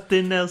 Palace.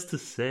 Nothing else to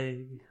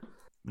say.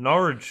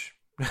 Norwich.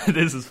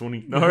 This is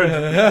funny.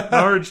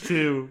 Norwich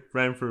 2,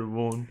 Brentford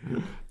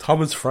 1.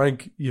 Thomas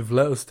Frank, you've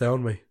let us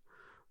down, mate.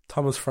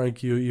 Thomas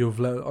Frank, you've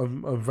let.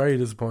 I'm very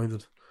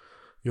disappointed.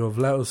 You have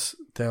let us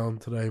down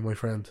today, my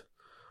friend.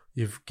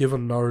 You've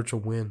given Norwich a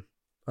win,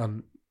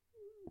 and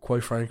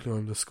quite frankly,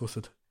 I'm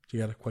disgusted. Do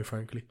you get it? Quite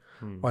frankly,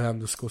 I am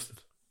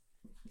disgusted.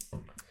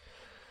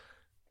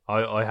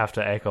 I have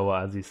to echo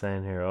what Azzy's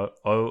saying here.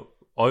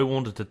 I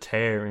wanted to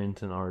tear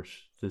into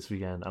Norwich this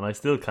weekend, and I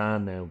still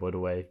can now, by the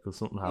way, because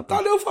something happened.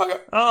 That little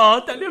fucker!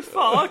 Oh, that little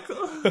fuck!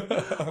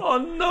 Oh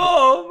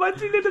no, my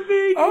three little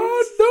pigs!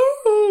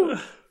 Oh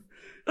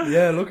no!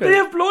 Yeah, look at they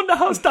have blown the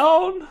house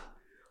down.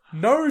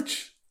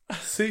 Norwich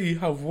City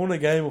have won a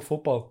game of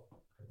football.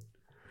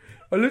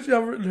 I literally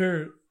have written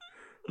here,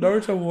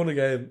 Norwich have won a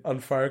game and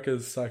Farke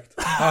is sacked.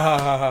 Ha ha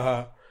ha ha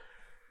ha.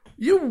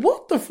 You,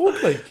 what the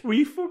fuck, like?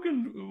 We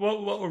fucking,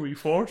 what were we,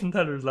 fortune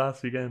tellers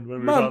last weekend when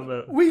we were talking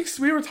about?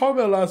 We were talking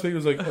about it last week. It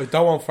was like, I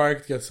don't want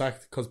Farke to get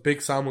sacked because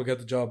Big Sam will get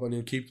the job and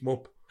he'll keep them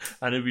up.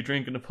 And he'll be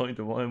drinking a pint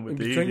of wine with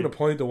He'll be drinking a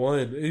pint of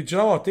wine. Do you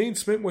know what? Dean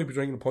Smith might be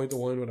drinking a pint of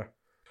wine with her.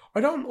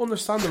 I don't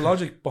understand the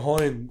logic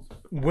behind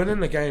winning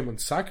the game and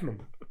sacking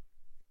him.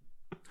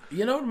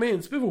 You know what I mean?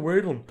 It's a bit of a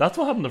weird one. That's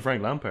what happened to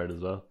Frank Lampard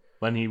as well.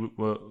 When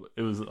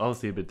it was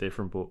obviously a bit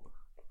different, but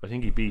I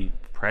think he beat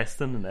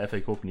Preston in the FA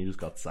Cup and he just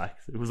got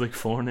sacked. It was like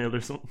 4-0 or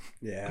something.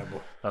 Yeah,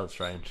 but that was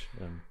strange.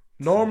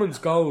 Norman's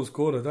goal was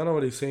good. I don't know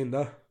what he's seen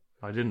that.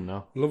 I didn't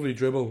know. Lovely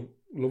dribble,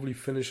 lovely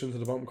finish into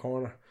the bottom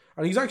corner.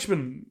 And he's actually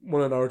been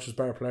one of Norwich's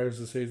better players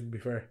this season, to be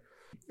fair.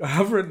 I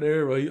have written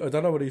there, right? I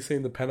don't know what he's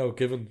seen the penalty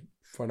given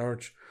for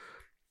Norwich,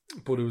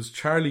 but it was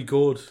Charlie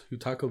Good who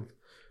tackled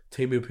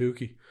Timu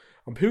Pukki.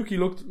 And Pukki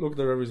looked at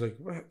the referee,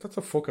 like, that's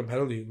a fucking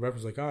penalty. And the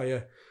referee's like, ah,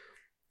 yeah.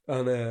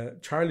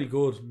 And Charlie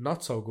Good,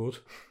 not so good.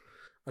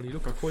 And he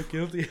looked quite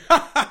guilty.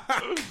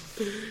 I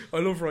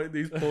love writing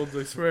these puns,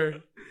 I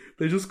swear.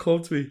 They just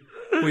come to me.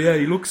 But yeah,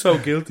 he looks so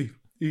guilty.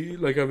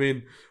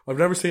 I've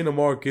never seen a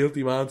more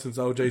guilty man since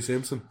O.J.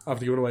 Simpson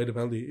after giving away the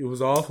penalty. It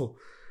was awful.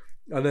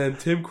 And then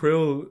Tim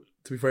Krill,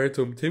 to be fair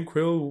to him, Tim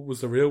Krill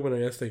was the real winner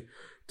yesterday.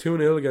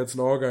 2-0 against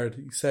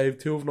Norgard. He saved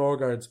two of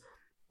Norgard's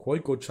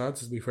quite good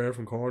chances, to be fair,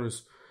 from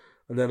corners.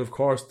 And then, of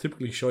course,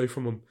 typically shy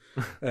from him,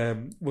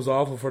 was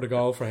awful for the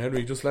goal for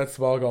Henry. Just lets the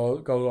ball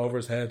go over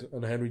his head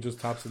and Henry just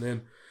taps it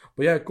in.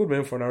 But yeah, good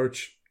win for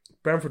Norwich.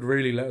 Brentford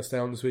really let us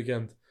down this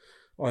weekend.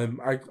 I'm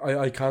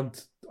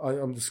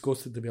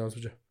disgusted, to be honest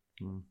with you.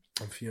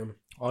 I'm fuming.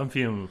 I'm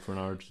fuming for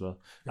Norwich as well.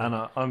 Yeah.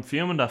 And I'm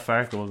fuming that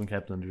Farke wasn't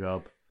kept on the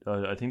job.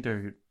 I think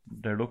they're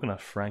looking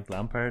at Frank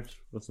Lampard.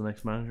 What's the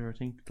next manager, I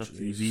think?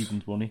 He's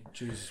Eden's money.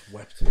 Jesus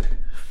wept.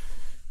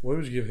 Why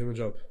would you give him a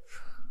job?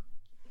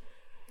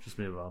 Just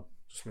move on.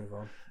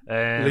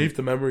 Leave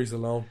the memories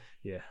alone.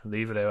 Yeah,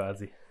 leave it out,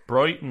 Azzy.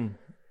 Brighton,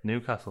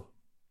 Newcastle.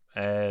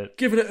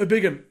 Giving it a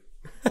big one.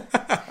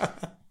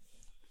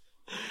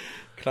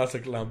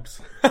 Classic lamps.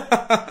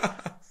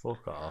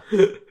 Fuck off.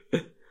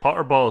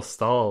 Potterball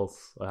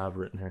stalls, I have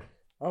written here.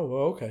 Oh,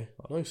 well, okay.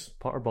 Nice.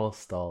 Potterball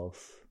stalls.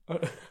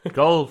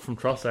 Goal from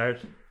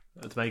Trossard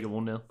to make it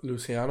 1-0.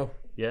 Luciano.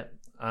 Yeah.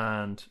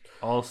 And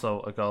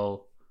also a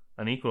goal,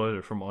 an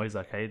equaliser from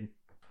Isaac Hayden.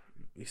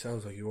 He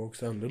sounds like he works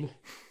down little.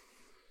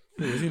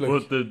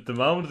 But the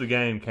moment of the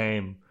game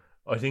came,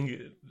 I think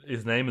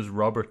his name is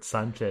Robert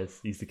Sanchez.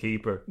 He's the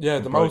keeper. Yeah,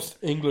 the most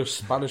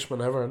English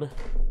Spanishman ever, isn't it?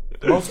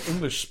 The most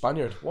English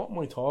Spaniard. What am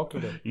I talking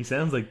about? He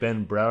sounds like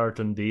Ben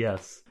Brereton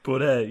Diaz.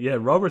 But yeah,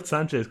 Robert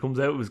Sanchez comes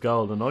out with his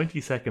goal, the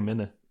 92nd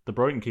minute. The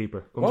Brighton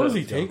keeper. What was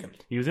he thinking?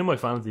 He was in my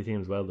fantasy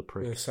team as well, the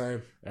prick. Yeah,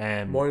 same.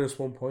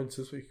 -1 points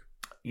this week.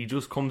 He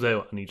just comes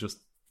out and he just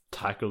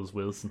tackles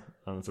Wilson,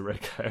 and it's a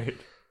red card.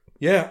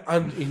 Yeah,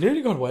 and he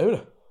nearly got away with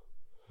it.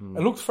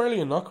 It looked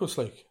fairly innocuous,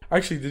 like.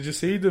 Actually, did you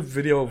see the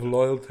video of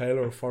Lyle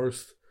Taylor of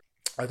Forest?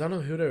 I don't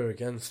know who they were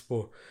against,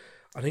 but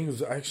I think it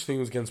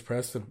was against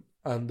Preston.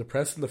 And the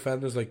Preston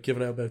defender's like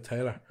giving out about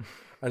Taylor.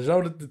 And you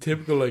know the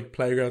typical like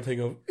playground thing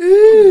of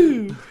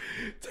ooh.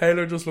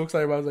 Taylor just looks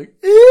at him and was like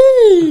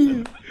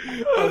ooh.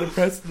 And the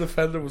Preston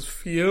defender was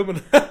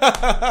fuming.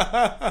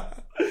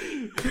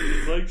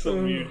 It's like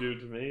something you do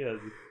to me, Eddie.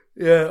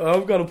 Yeah,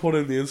 I've got to put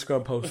in the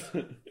Instagram post.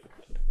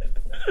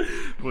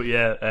 But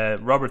yeah,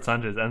 Robert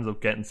Sanchez ends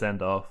up getting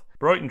sent off.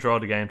 Brighton draw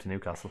the game to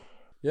Newcastle.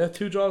 Yeah,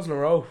 2 draws in a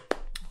row.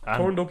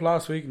 Turned up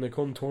last week and they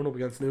couldn't turn up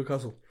against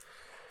Newcastle.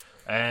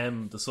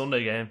 The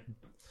Sunday game.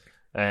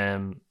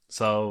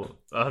 So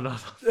no.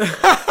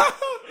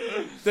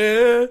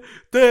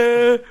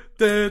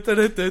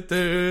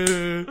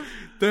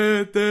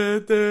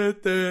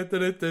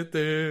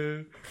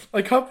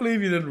 I can't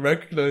believe you didn't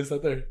recognise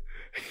that there.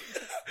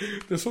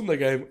 The Sunday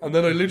game, and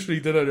then I literally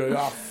did it.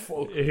 Like,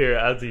 fuck. Here,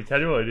 Azzy, tell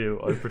you what I do.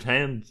 I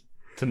pretend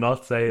to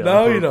not say it.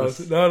 No, you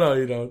don't. No,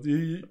 you don't.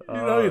 You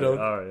know you don't.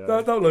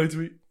 Right. Don't lie to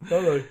me.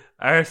 Don't lie.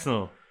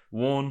 Arsenal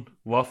 1,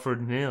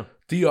 Watford 0.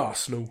 The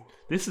Arsenal.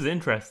 This is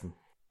interesting.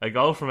 A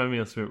goal from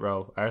Emile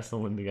Smith-Rowe.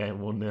 Arsenal win the game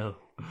 1-0.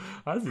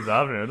 As he's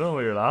laughing, I don't know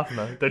what you're laughing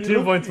at. They're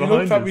 2 points behind. You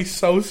looked at me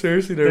so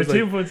seriously there.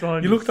 They're 2 points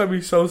behind. You looked at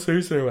me so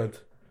seriously and went,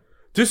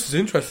 this is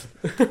interesting.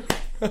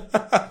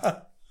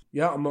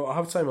 Yeah, I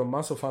have to say I'm a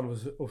massive fan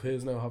of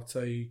his now. I have to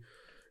say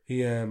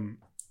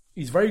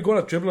he's very good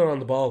at dribbling on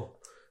the ball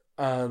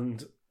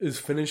and his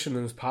finishing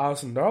and his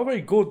passing. They're all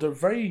very good. They're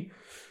very,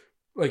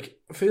 like,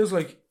 it feels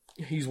like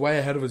he's way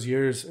ahead of his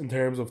years in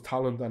terms of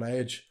talent and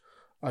age.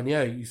 And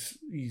yeah,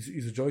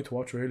 he's a joy to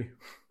watch, really.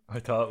 I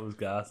thought it was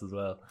gas as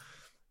well.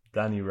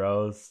 Danny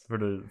Rose for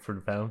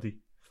the penalty.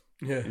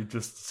 Yeah, it's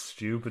just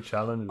stupid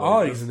challenge.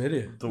 Oh, he's an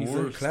idiot. He's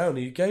worst. A clown.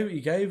 He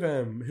gave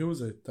who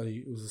was it that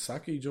it was a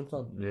Saka he jumped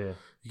on? Yeah,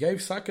 he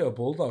gave Saka a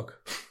bulldog.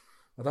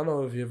 I don't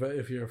know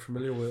if you're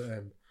familiar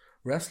with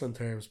wrestling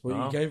terms,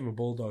 but he gave him a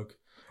bulldog.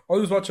 I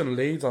was watching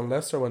Leeds on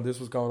Leicester when this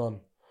was going on,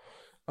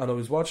 and I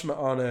was watching it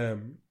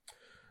on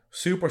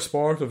Super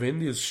Sport of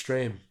India's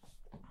stream,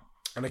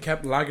 and I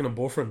kept lagging and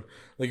buffering.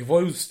 Like if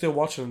I was still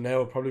watching it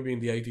now, it'd probably be in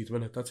the 80th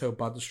minute. That's how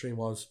bad the stream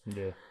was.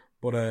 Yeah,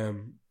 but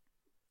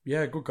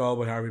yeah, good goal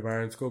by Harvey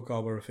Barnes, good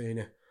goal by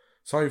Rafinha.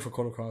 Sorry for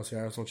cutting across the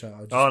Arsenal chat.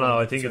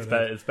 I think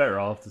it's better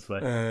off this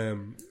way.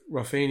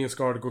 Rafinha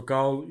scored a good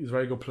goal. He's a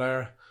very good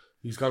player.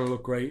 He's going to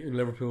look great in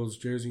Liverpool's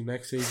jersey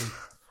next season.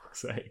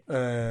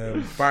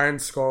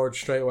 Barnes scored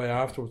straight away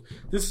afterwards.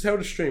 This is how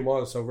the stream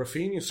was. So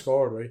Rafinha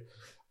scored, right?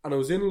 And it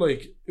was in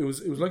like it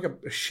was like a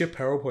shit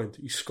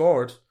PowerPoint. He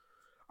scored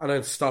and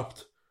then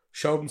stopped.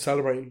 Showed him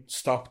celebrating,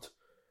 stopped.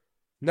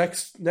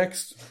 Next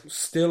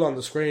still on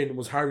the screen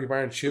was Harvey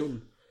Barnes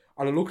shooting.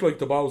 And it looked like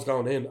the ball was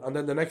going in. And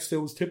then the next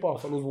still was tip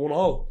off and it was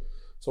 1-1.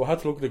 So I had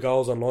to look at the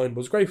goals online. But it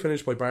was a great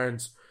finish by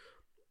Barnes.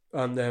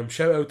 And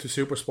shout out to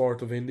Super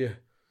Sport of India.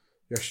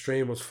 Your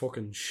stream was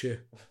fucking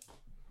shit.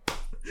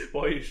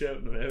 Why are you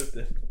shouting them out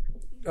then?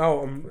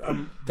 Oh,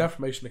 I'm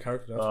defamation of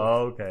character. That's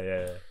okay,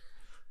 yeah.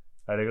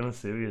 Are they going to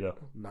sue you though?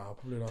 No,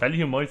 probably not. Tell you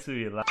who might sue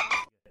you.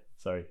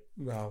 Sorry.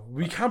 No,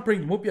 we can't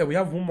bring them up yet. We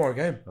have one more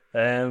game.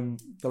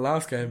 The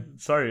last game.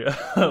 Sorry,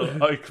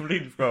 I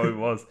completely forgot who it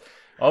was.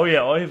 Oh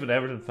yeah, I have an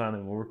Everton fan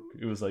in work.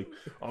 It was like,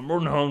 I'm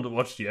running home to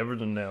watch the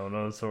Everton now, and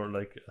I was sort of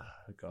like,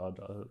 God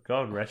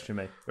rest you,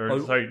 mate.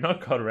 Sorry,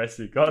 not God rest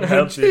you. God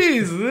help you.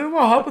 Jeez,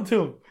 what happened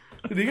to him?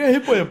 Did he get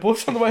hit by a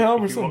bus on the way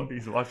home or something?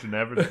 He's watching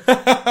Everton.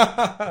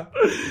 But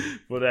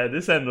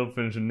this ended up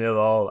finishing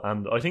 0-0,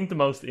 and I think the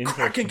most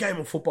interesting cracking game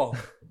of football.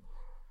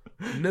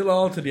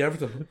 0-0 to the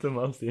Everton. The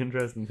most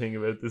interesting thing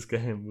about this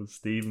game was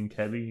Stephen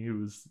Kelly, who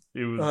was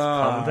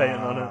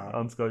commentating on it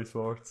on Sky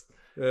Sports.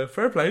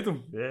 Fair play to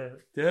him.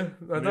 Yeah.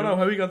 I don't know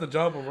how he got the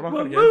job, but we're not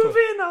going to get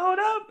moving on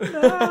up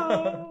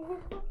now.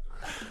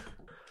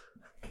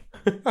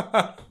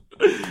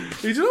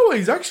 You know what?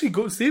 He's actually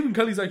good. Stephen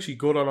Kelly's actually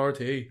good on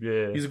RTE.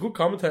 Yeah, he's a good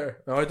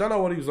commentator. Now, I don't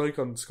know what he was like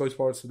on Sky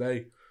Sports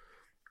today,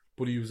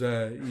 but he was.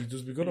 He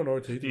just be good on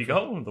RTE. He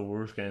got one of the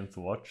worst games to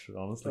watch,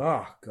 honestly.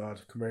 Oh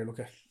God, come here, look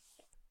at.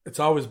 It's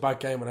always a bad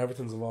game when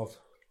everything's involved.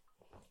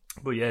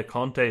 But yeah,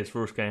 Conte's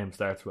first game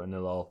starts with a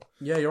 0-0.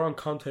 Yeah, you're on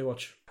Conte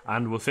watch.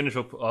 And we'll finish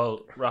up.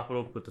 I'll wrap it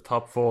up with the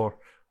top 4.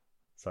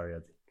 Sorry,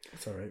 Eddie.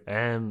 It's alright.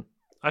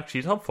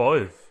 Actually, top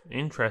 5.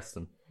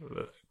 Interesting.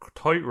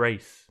 Tight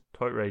race.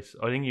 I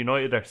think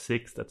United are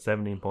 6th at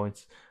 17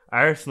 points.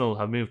 Arsenal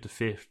have moved to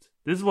 5th.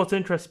 This is what's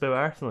interesting about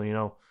Arsenal, you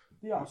know.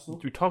 Yeah, Arsenal.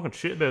 We're talking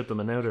shit about them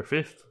and now they're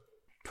 5th.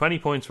 20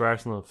 points for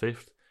Arsenal at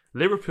 5th.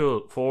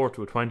 Liverpool 4th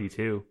with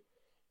 22.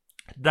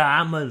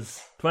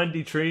 Damas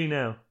 23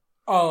 now.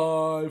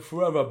 I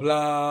forever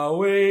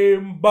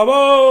blowing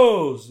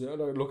bubbles. Yeah,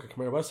 look,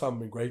 come here. West Ham have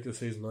been great this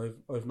season.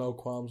 I've no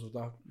qualms with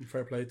that.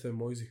 Fair play to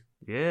Moisey.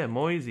 Yeah,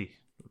 Moisey.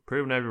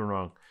 Proving everyone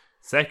wrong.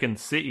 2nd,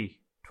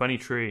 City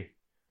 23.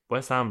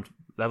 West Ham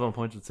 11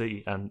 points with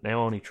City and now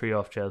only 3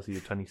 off Chelsea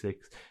at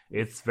 26.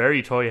 It's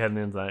very tight heading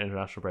into that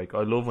international break.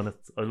 I love when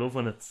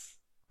it's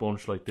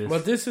bunched like this. Well,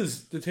 this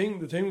is the thing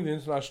with the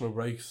international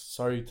breaks.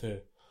 Sorry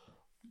to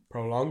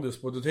prolong this,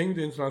 but the thing with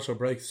the international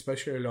breaks,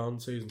 especially early on in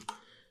the season,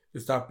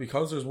 is that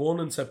because there's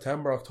one in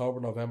September, October,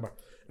 November,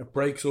 it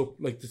breaks up.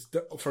 Like this,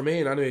 for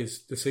me,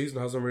 anyways, the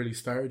season hasn't really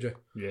started yet.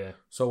 Yeah.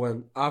 So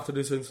when after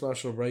this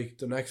international break,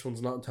 the next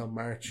one's not until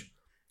March.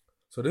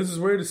 So this is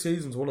where the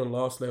season's won and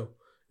lost now.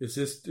 Is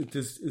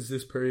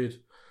this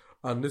period,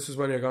 and this is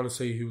when you're going to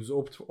see who's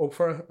up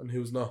for it and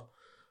who's not.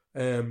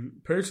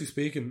 Personally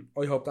speaking,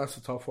 I hope that's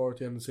the top 4 at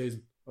the end of the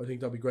season. I think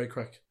that'd be great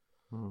crack.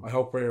 I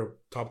hope we're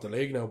top of the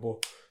league now,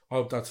 but I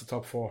hope that's the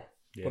top 4.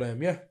 Yeah. But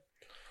yeah,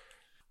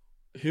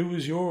 who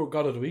was your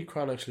God of the Week,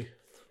 Cran? Actually,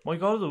 my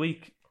God of the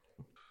Week,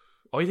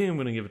 I think I'm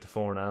going to give it to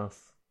Fornals.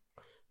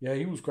 Yeah,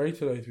 he was great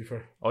today. To be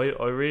fair, I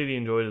really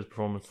enjoyed his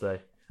performance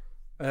today.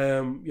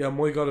 Yeah,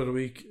 my God of the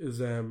Week is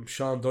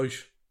Sean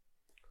Dyche.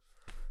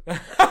 To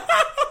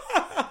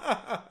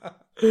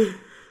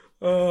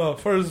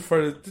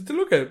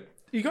look at,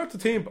 he got the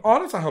team. Oh,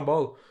 that's a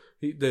handball.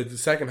 The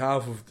second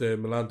half of the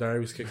Milan derby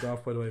was kicked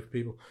off, by the way, for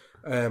people.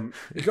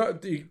 He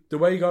got the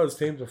way he got his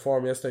team to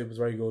form yesterday was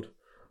very good,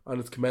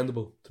 and it's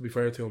commendable, to be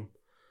fair to him.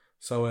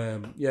 So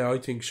yeah, I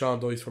think Sean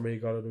Dyche for me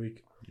God of the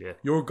Week. Yeah,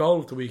 your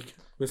goal of the week,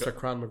 Mr.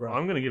 Cran McGrath.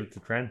 I'm going to give it to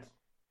Trent.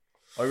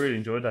 I really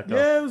enjoyed that goal.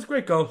 Yeah, it was a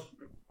great goal.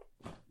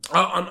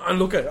 And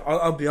look,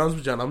 I'll be honest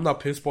with you, and I'm not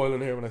piss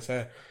boiling here when I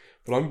say it,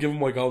 but I'm giving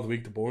my goal of the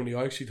week to Burnley.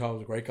 I actually thought it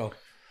was a great goal.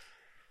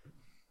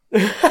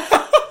 I'm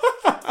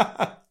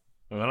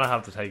gonna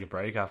have to take a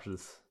break after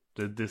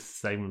this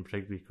segment,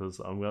 particularly because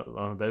I'm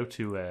about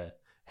to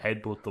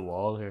headbutt the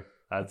wall here.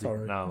 Right.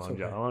 No, I'm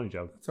only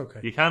joking. It's okay.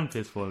 You can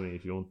piss boil me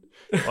if you want.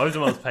 I was the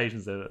most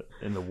patient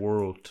in the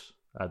world,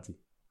 Adzi.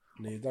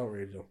 No, you don't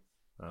really though.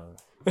 Oh.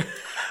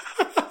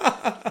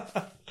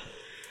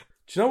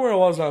 Do you know where I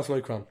was last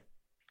night, Cran?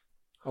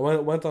 I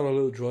went on a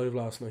little drive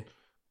last night.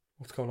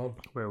 What's going on?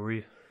 Where were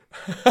you?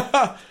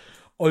 I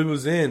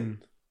was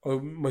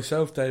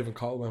myself, Dave and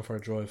Cottle went for a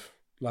drive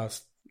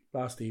last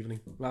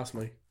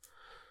night,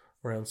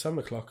 around 7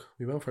 o'clock.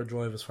 We went for a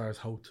drive as far as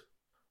Hout,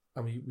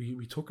 and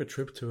we took a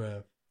trip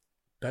to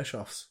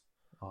Bischoff's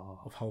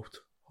of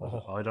Hout.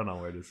 I don't know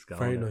where this is going.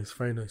 Very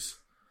nice.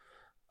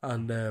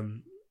 And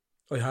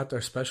I had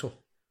their special.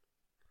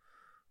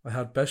 I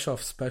had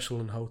Bischoff's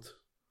special in Hout.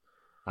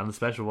 And the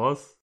special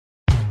was?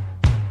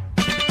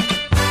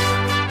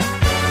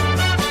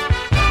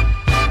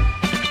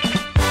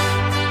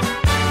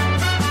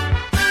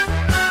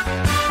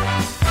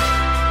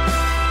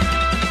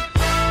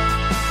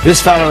 This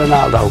fella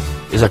Ronaldo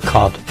is a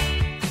cod.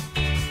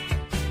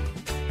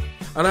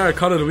 And our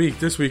cod of the week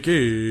this week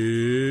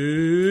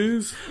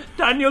is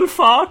Daniel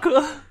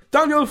Farke.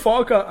 Daniel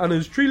Farke and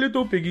his 3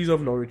 little piggies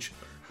of Norwich.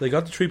 They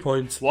got the 3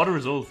 points. What a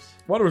result.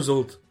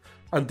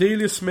 And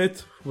Delia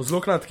Smith was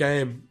looking at the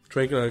game,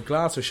 drinking a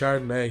glass of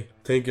Chardonnay,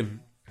 thinking,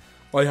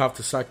 I have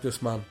to sack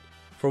this man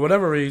for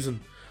whatever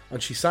reason.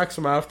 And she sacks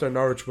him after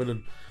Norwich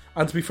winning.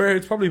 And to be fair,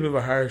 it's probably a bit of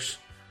a harsh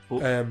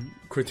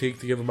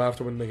critique to give him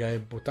after winning the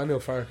game, but Daniel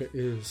Farke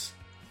is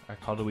our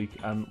cod of the week.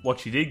 And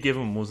what she did give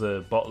him was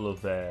a bottle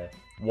of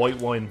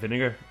white wine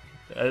vinegar.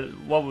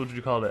 What would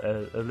you call it?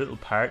 A little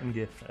parting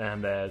gift,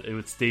 and it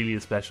would steal you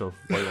a special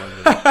white wine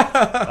vinegar.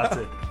 That's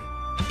it.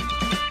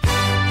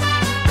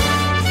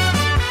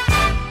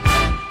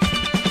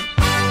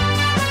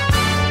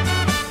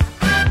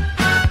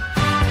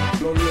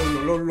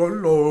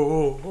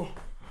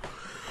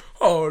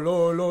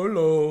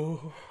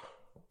 Oh,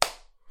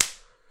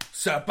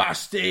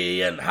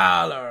 Sebastian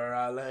Haller,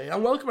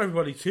 and welcome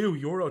everybody to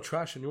Euro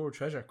Trash and Euro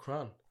Treasure.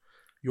 Cran,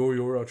 your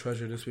Euro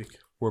Treasure this week.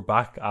 We're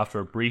back after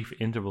a brief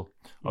interval.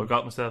 I've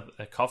got myself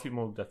a coffee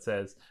mug that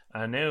says,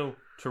 and now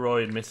to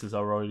Roy and Mrs.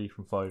 O'Reilly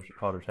from Father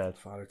Ted.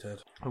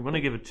 I'm going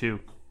to give it to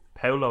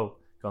Paulo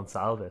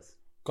Gonçalves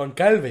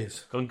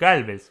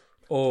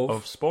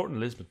of Sporting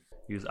Lisbon.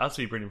 He was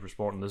absolutely brilliant for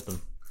Sporting Lisbon.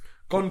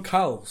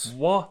 Goncalves.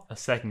 What a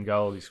second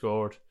goal he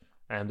scored.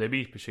 And they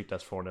beat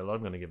Besiktas 4-0. I'm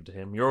going to give it to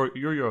him. Your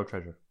Euro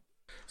Treasure.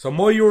 So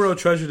my Euro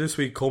Treasure this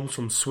week comes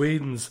from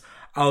Sweden's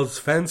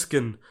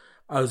Allsvenskan,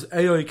 as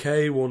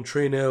AIK won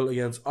 3-0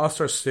 against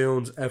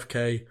Östersunds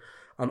FK,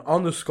 and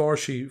on the score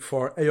sheet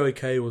for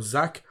AIK was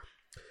Zach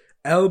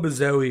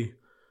Elbezawi,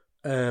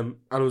 and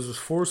it was his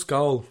first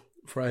goal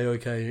for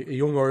AIK, a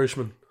young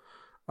Irishman,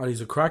 and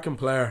he's a cracking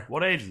player.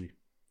 What age is he?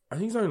 I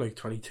think he's only like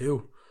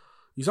 22.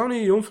 He's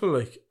only a young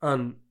fella,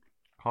 and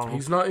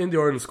he's not in the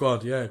Ireland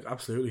squad. Yeah,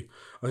 absolutely.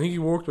 I think he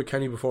worked with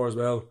Kenny before as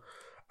well.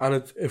 And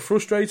it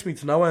frustrates me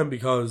to no end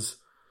because,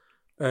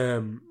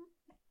 even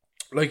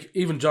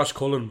Josh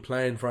Cullen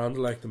playing for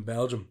Anderlecht in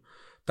Belgium,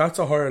 that's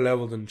a higher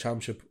level than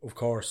Championship, of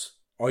course.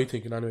 I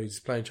think, in any way,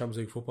 he's playing Champions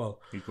League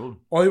football. He's good.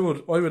 I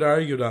would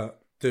argue that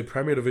the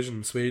Premier Division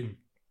in Sweden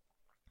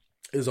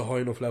is a high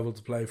enough level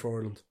to play for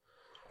Ireland.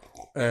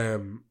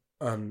 And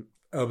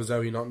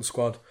Elbazawi not in the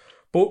squad.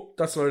 But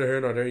that's neither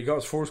here nor there. He got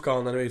his first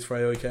goal anyways for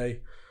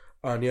AIK.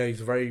 And yeah, he's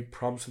a very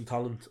promising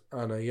talent.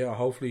 And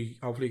hopefully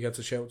he gets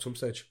a shout at some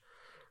stage.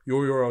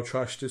 Your Euro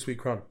Trash this week,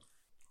 Cran.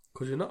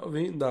 Could you not have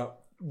eaten that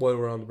while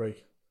we're on the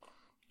break?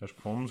 There's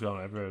crumbs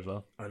going everywhere as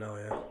well. I know,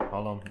 yeah.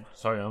 Hold on.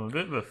 Sorry, I'm a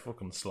bit of a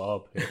fucking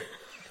slob here.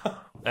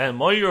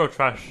 My Euro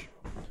Trash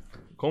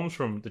comes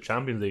from the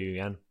Champions League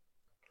again.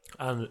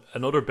 And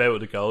another bout of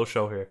the goal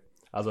show here.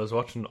 As I was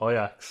watching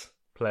Ajax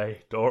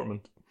play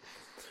Dortmund.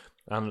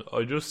 And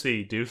I just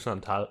see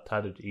Dusan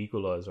Tadic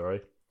equalise,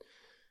 right?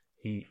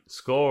 He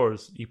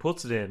scores, he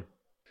puts it in.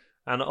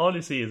 And all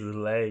you see is his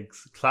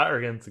legs clatter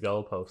against the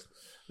goalpost.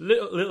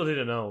 Little did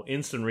I know,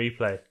 instant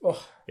replay.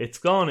 Oh. It's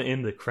gone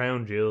in the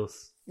crown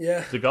jewels.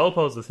 Yeah. The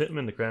goalpost is hitting him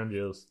in the crown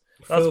jewels.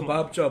 Phil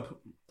Bab job.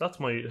 That's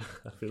my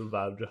Phil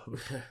Bab job.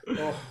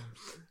 Oh.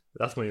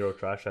 That's my Euro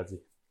Trash, Adzi.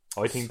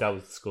 I think that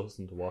was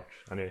disgusting to watch.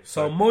 Anyway,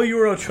 so my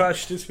Euro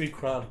Trash this week,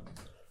 Cran,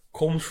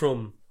 comes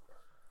from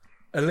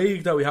a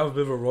league that we have a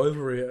bit of a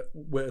rivalry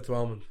with at the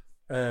moment.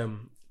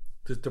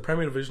 The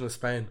Premier Division of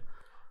Spain.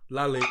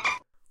 La Liga.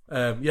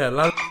 La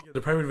Liga,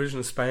 the Premier Division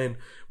of Spain.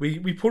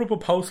 We put up a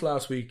post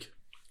last week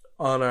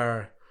on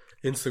our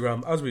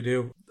Instagram, as we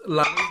do.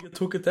 La Liga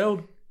took it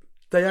down.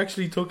 They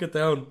actually took it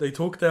down. They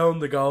took down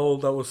the goal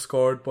that was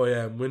scored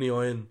by Winnie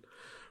Oyen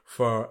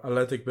for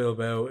Athletic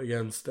Bilbao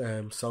against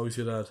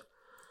Sociedad.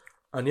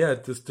 And yeah,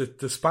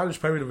 the Spanish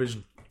Premier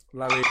Division,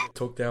 La Liga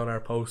took down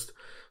our post.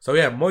 So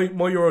yeah,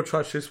 my Euro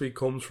Trash this week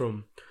comes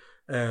from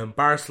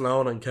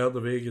Barcelona and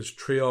Celta Vigo's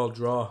 3-3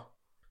 draw.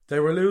 They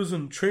were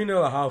losing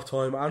 3-0 at half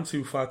time.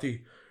 Ansu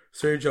Fati,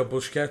 Sergio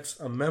Busquets,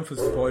 and Memphis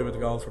Depay with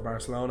the goal for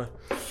Barcelona.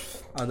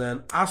 And then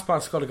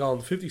Aspas got a goal in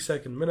the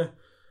 52nd minute,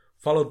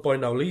 followed by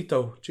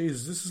Nolito.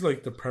 Jesus, this is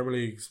like the Premier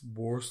League's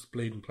worst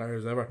bleeding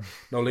players ever.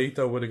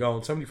 Nolito with a goal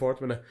in the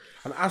 74th minute.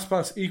 And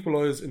Aspas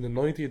equalised in the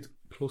 90th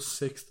plus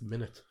 6th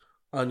minute.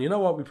 And you know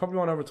what? We probably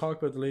won't ever talk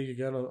about the league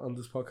again on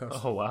this podcast.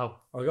 Oh,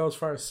 wow. I'll go as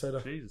far as to say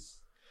that. Jesus.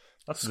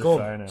 That's scum.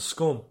 Fair now.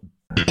 Scum.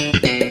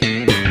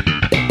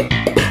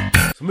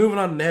 So moving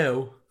on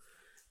now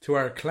to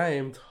our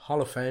acclaimed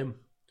Hall of Fame.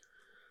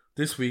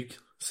 This week,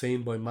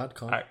 seen by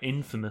Madcon. Our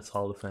infamous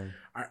Hall of Fame.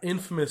 Our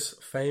infamous,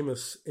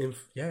 famous,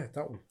 that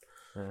one.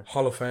 Yeah.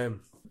 Hall of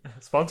Fame.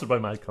 Sponsored by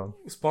Madcon.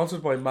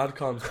 Sponsored by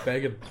Madcon's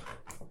begging.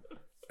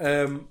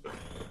 I'm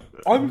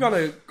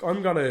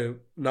gonna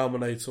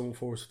nominate someone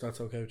for us, if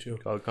that's okay with you.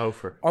 Go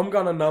for it. I'm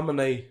gonna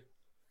nominate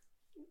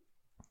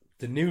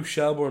the new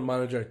Shelbourne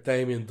manager,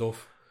 Damien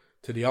Duff,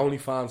 to the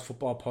OnlyFans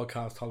Football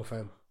Podcast Hall of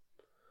Fame.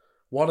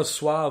 What a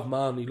suave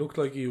man. He looked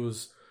like he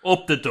was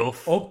up the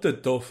duff.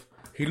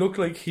 He looked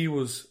like he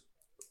was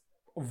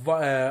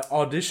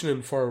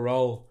auditioning for a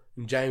role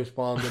in James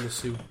Bond in a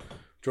suit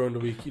during the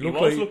week. He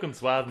was looking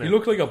suave now. He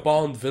looked like a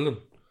Bond villain.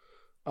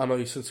 And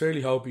I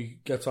sincerely hope he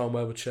gets on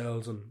well with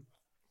Shells, and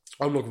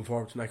I'm looking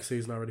forward to next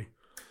season already.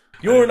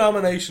 Your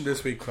nomination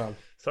this week, Fran.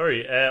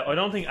 Sorry, I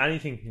don't think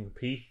anything can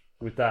compete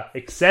with that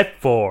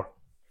except for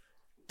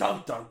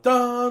Dun dun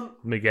dun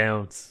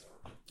McGowan's.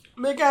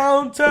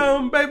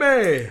 McGowan,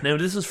 baby! Now,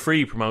 this is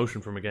free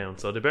promotion for McGowan,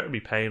 so they better be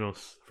paying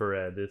us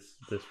for this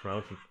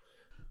promotion.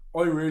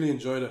 I really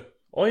enjoyed it.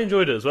 I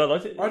enjoyed it as well. I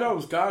thought it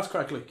was gas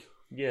crack, like.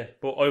 Yeah,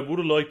 but I would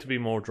have liked to be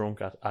more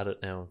drunk at it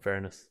now, in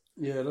fairness.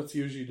 Yeah, that's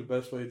usually the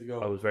best way to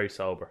go. I was very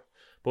sober.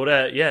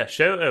 But yeah,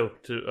 shout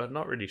out to,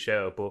 not really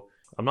shout out, but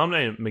I'm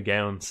nominating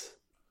McGowan's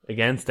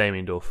against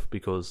Damien Duff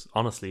because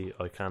honestly,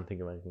 I can't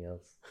think of anything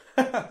else.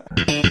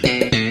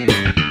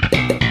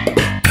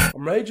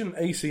 I'm raging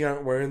AC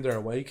aren't wearing their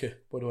away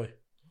kit, by the way.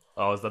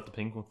 Oh, is that the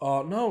pink one?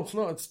 Oh, no, it's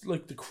not. It's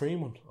like the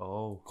cream one.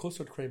 Oh.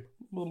 Custard cream.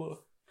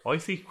 I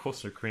see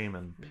custard cream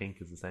and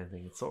pink is the same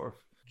thing. It's sort of...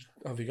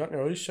 Have you gotten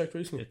your eyes checked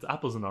recently? It's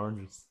apples and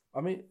oranges.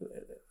 I mean,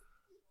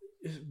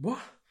 what?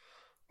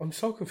 I'm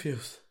so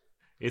confused.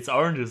 It's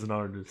oranges and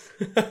oranges.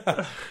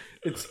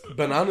 It's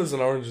bananas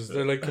and oranges.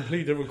 They're like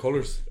completely different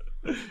colours.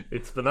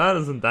 It's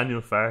bananas and Daniel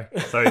Farr.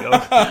 Sorry,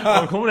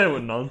 I'm coming out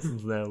with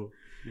nonsense now.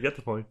 You get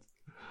the point.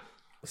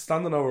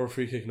 Standing over a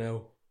free kick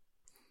now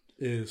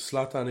is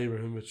Zlatan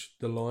Ibrahimovic,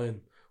 the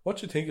Lion. What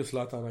do you think of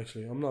Zlatan,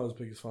 actually? I'm not his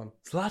biggest fan.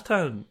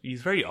 Zlatan,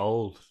 he's very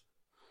old.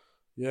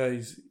 Yeah,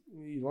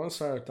 he wants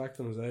to start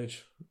acting his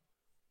age.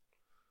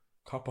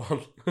 Cop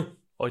on.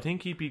 I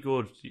think he'd be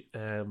good.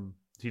 Do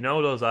you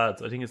know those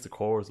ads? I think it's the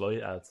Coors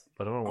Light ads.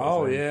 I don't know what.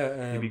 Oh,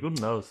 yeah. He'd be good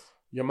in those.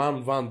 Your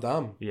man Van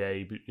Damme. Yeah,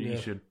 he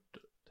should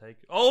take...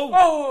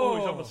 Oh,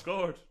 he's almost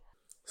scored.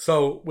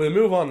 So, we'll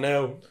move on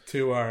now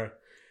to our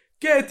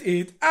Get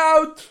It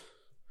Out!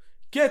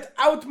 Get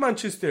Out,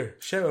 Manchester!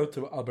 Shout out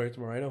to Alberto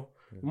Moreno.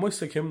 We might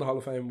stick him in the Hall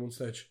of Fame at one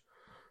stage.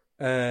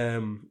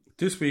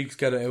 This week's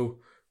Get It Out,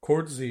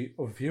 courtesy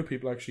of a few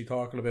people actually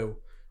talking about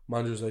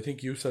managers. I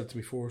think you said to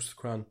me first,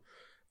 Cran,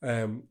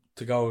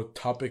 to go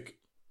topic,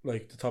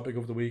 like the topic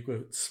of the week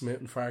with Smith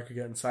and Farker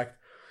getting sacked,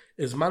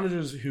 is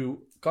managers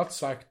who got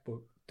sacked but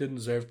didn't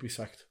deserve to be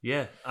sacked.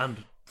 Yeah,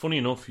 and funny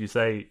enough, you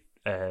say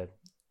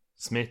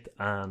Smith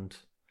and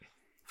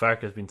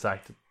Farker has been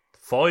sacked.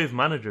 5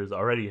 managers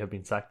already have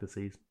been sacked this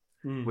season,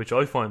 which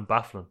I find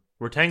baffling.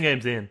 We're 10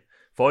 games in,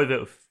 5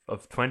 out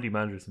of 20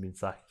 managers have been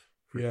sacked.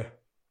 Yeah.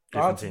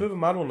 It's a bit of a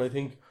mad one, I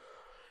think.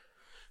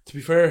 To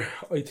be fair,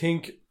 I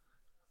think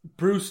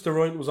Bruce the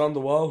writing was on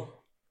the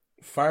wall.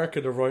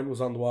 Farker the writing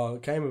was on the wall.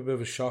 It came a bit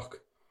of a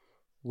shock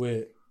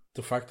with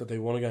the fact that they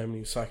won a game and he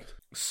was sacked.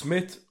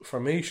 Smith,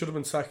 for me, should have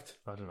been sacked.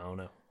 I don't know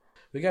now.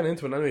 We're getting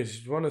into it anyways.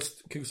 Do you want to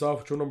kick us off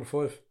with your number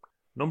 5?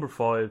 Number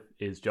 5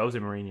 is Jose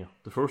Mourinho.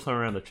 The first time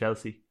around at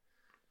Chelsea.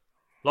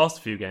 Lost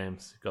a few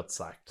games, got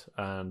sacked.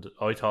 And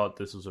I thought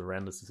this was a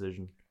horrendous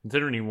decision.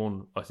 Considering he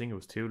won, I think it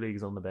was 2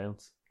 leagues on the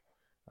bounce.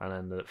 And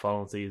then the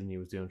following season he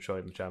was doing shite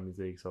in the Champions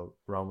League. So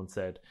Roman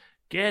said,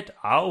 get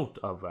out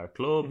of our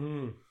club.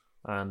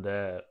 And,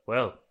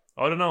 well,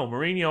 I don't know.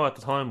 Mourinho at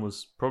the time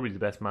was probably the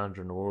best manager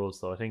in the world.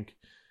 So I think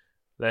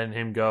letting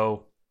him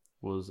go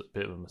was a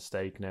bit of a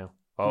mistake now.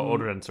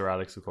 Other than Sir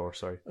Alex, of course,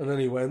 sorry. And then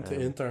he went to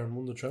Inter and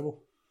won the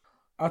treble.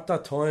 At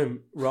that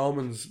time,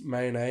 Roman's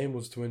main aim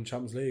was to win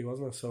Champions League,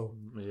 wasn't it? So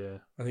yeah,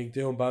 I think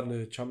doing bad in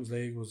the Champions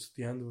League was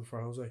the end of it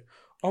for Jose.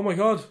 Oh my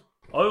God.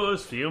 I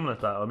was fuming at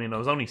that. I mean, I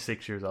was only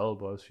 6 years old,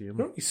 but I was fuming.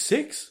 You're only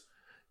 6?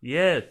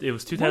 Yeah, it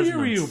was 2007. What year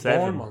were you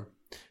born, man?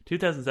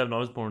 2007, I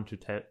was born in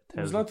 2000.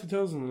 It was not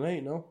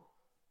 2008, no?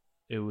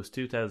 It was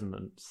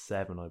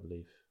 2007, I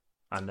believe.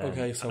 And then,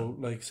 okay, so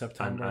like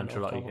September. And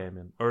Ancelotti came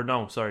in. Or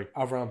no, sorry.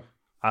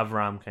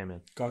 Avram came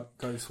in.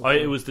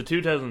 It was the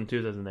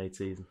 2000-2008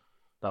 season.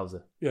 That was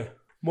it. Yeah.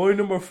 My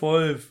number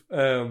 5,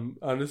 and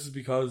this is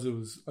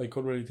because I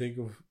couldn't really think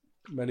of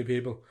many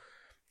people,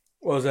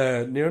 was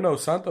Nuno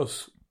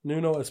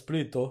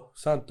Espirito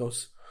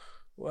Santos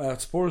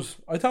Spurs.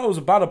 I thought it was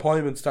a bad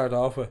appointment to start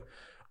off with,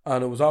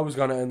 and it was always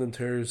going to end in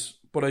tears.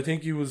 But I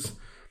think it was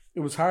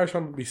harsh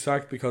on him to be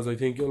sacked because I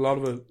think a lot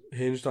of it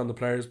hinged on the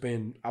players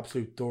being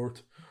absolute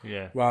dirt,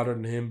 rather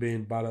than him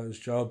being bad at his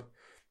job.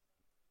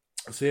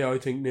 So yeah, I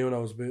think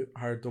Nuno was a bit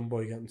hard done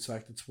by getting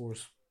sacked at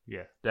Spurs.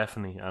 Yeah,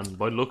 definitely. And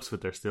by looks of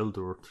it, they're still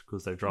dirt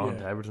because they're drawn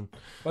to everything.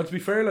 But to be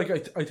fair, like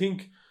I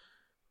think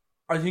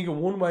in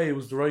one way it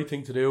was the right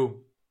thing to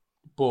do,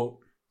 but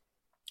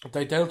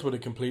they dealt with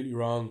it completely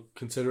wrong,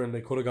 considering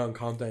they could have gone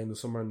Conte in the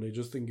summer and they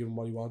just didn't give him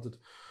what he wanted.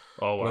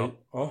 Oh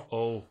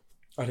wow!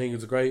 I think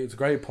it's a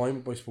great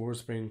appointment by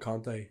Spurs bringing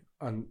Conte,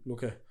 and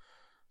look at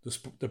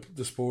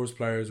the Spurs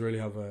players really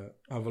have a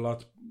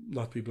lot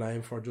to be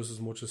blamed for, just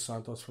as much as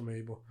Santos for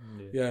me. But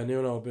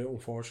Nuno a bit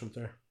unfortunate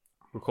there.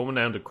 We're coming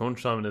down to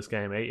crunch time in this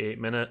game. 88th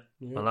minute.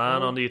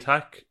 Milan on the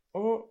attack.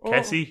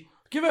 Kessie.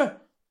 Give it.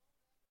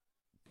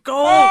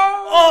 Goal!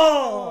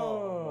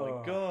 Oh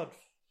my God.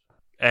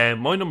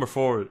 My number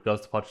 4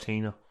 goes to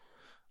Pochettino.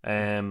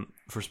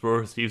 For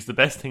Spurs. He was the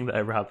best thing that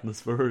ever happened to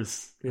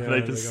Spurs. Yeah,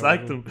 they just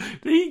sacked him.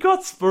 He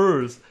got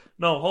Spurs.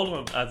 No, hold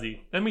on,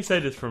 Azzy. Let me say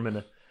this for a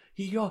minute.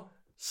 He got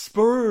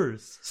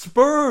Spurs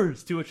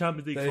to a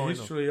Champions League final. The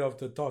history of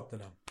the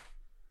Tottenham.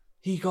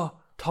 He got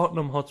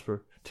Tottenham Hotspur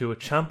to a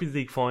Champions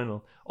League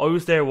final. I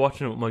was there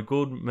watching it with my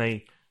good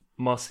mate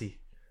Mossy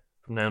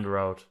from down the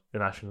road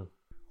in Ashland.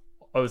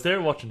 I was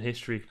there watching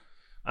history,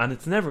 and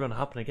it's never going to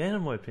happen again,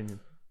 in my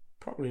opinion.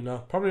 Probably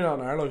not in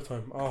our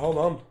lifetime. Oh, hold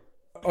on.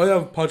 I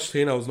have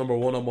Pochettino as number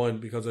 1 on mine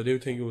because I do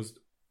think it was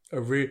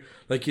a real,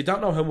 like, you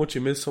don't know how much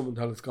you miss something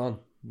until it's gone.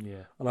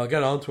 Yeah. And I'll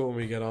get onto it when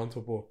we get onto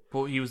it.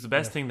 But he was the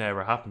best thing that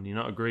ever happened. You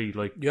not agree?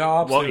 Like,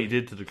 absolutely. What he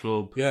did to the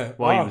club. Yeah.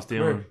 What he was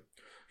doing.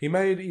 He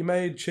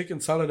made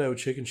chicken salad out of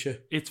chicken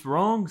shit. It's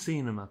wrong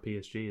seeing him at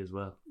PSG as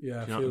well.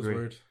 Yeah, it feels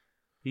weird.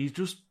 He's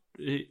just...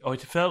 I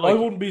felt like... I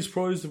wouldn't be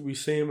surprised if we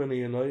see him in a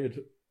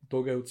United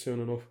dugout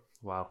soon enough.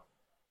 Wow.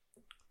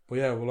 But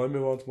yeah, will I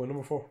move on to my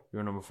number 4?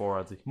 Your number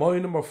 4, Adzi. My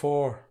number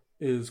 4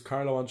 is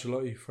Carlo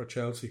Ancelotti for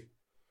Chelsea.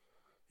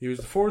 He was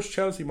the first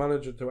Chelsea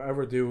manager to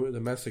ever do a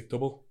domestic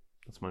double.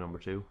 That's my number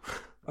 2.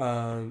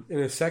 And in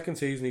his second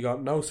season, he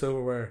got no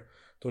silverware,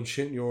 done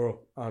shit in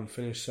Europe, and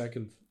finished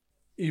second.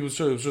 It was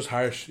just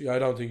harsh. I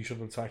don't think he should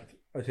have been sacked.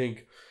 I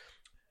think,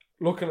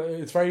 looking at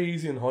it, it's very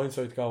easy in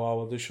hindsight to go, oh,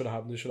 well, this should have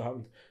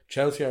happened.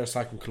 Chelsea are a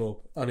sacking club,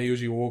 and it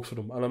usually works for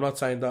them. And I'm not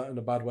saying that in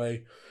a bad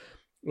way.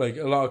 Like,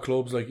 a lot of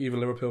clubs, like even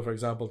Liverpool, for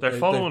example. They're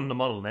following the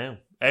model now.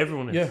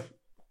 Everyone is. Yeah.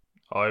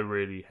 I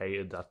really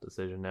hated that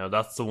decision now.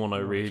 That's the one I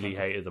really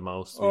hated the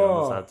most, to be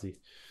honest, Adzi.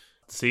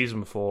 The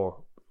season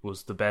before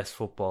was the best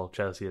football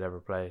Chelsea had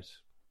ever played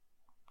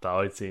that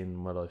I'd seen in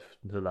my life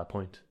until that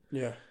point.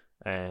 Yeah.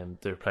 And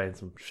they're playing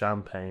some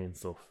champagne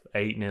stuff.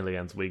 8-0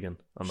 against Wigan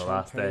on the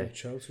last day.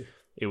 Chelsea.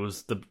 It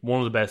was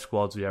one of the best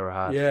squads we ever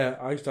had. Yeah,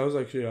 that was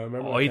actually, I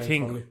remember. I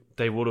think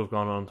they would have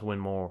gone on to win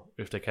more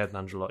if they kept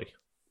Ancelotti.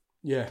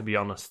 Yeah. To be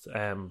honest.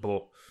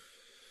 But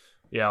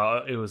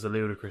yeah, it was a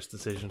ludicrous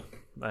decision.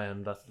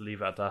 And let's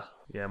leave it at that.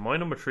 Yeah, my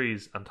number 3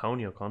 is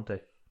Antonio Conte.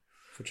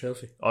 For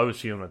Chelsea. I was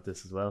fuming at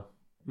this as well.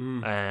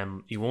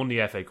 He won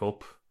the FA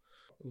Cup.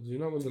 Did he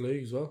not win the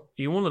league as well?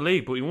 He won the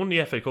league, but he won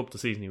the FA Cup the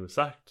season he was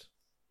sacked.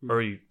 Or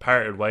he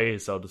parted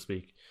ways, so to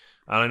speak.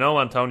 And I know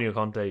Antonio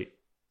Conte,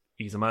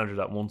 he's a manager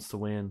that wants to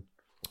win.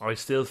 I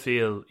still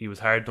feel he was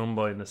hard done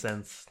by in the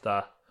sense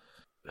that,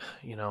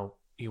 you know,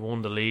 he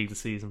won the league the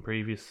season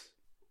previous.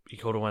 He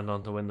could have went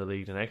on to win the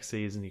league the next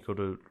season. He could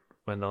have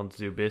went on to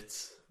do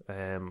bits.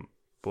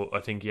 But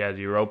I think, the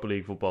Europa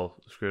League football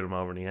screwed him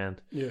over in the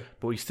end. Yeah.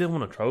 But he still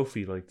won a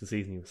trophy like the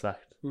season he was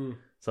sacked.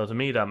 So to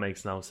me, that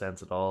makes no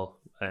sense at all.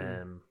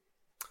 And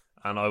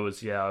I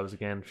was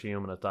again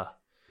fuming at that.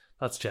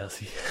 That's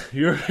Chelsea.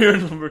 You're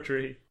number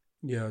 3.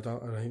 Yeah,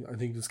 I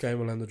think this game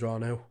will end the draw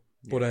now.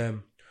 But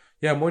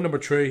my number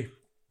 3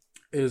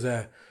 is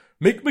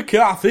Mick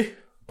McCarthy.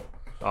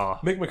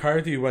 Mick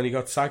McCarthy, when he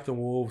got sacked in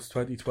Wolves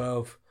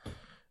 2012.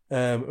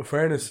 In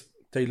fairness,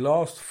 they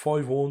lost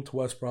 5-1 to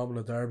West Brom in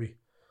a derby,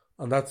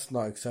 and that's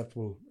not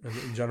acceptable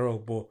in general.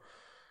 But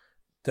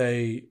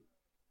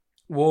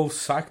Wolves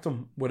sacked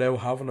him without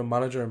having a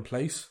manager in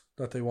place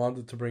that they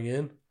wanted to bring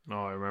in.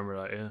 Oh, I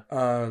remember that. Yeah,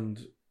 and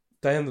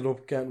they ended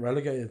up getting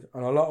relegated,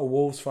 and a lot of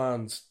Wolves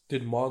fans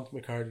didn't want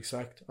McCarthy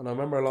sacked. And I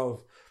remember a lot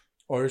of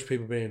Irish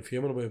people being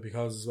fuming about it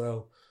because, as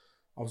well,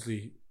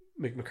 obviously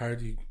Mick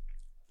McCarthy,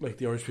 like,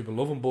 the Irish people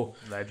love him, but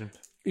legend.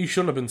 He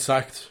shouldn't have been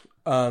sacked.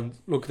 And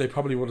look, they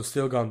probably would have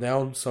still gone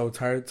down, so it's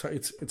hard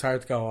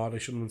to go, they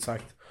shouldn't have been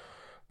sacked.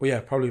 But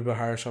yeah, probably a bit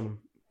harsh on him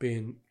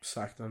being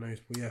sacked that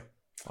night. But yeah,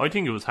 I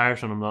think it was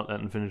harsh on him not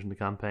letting finish in the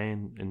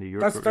campaign in the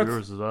Euros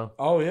as well.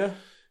 Oh yeah,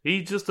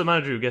 he's just a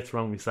manager who gets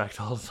wrongly sacked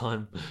all the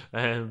time.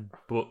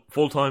 But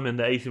full time in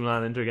the AC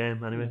Milan Inter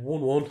game anyway.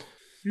 1-1.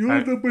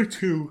 You're number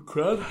 2,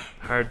 Crad.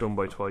 Hard done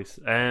by twice.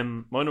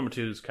 My number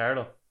 2 is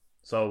Carlo.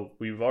 So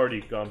we've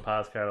already gone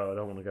past Carlo. I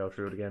don't want to go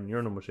through it again.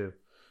 Your number 2.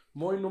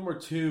 My number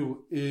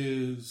 2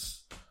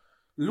 is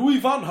Louis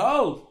van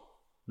Gaal.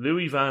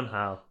 Louis van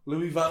Gaal.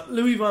 Louis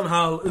van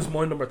Gaal is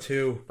my number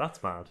 2.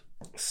 That's mad.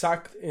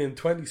 Sacked in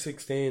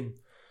 2016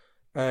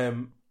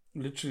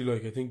 Literally,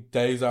 like, I think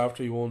days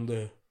after he won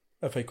the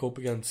FA Cup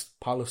against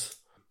Palace.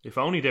 If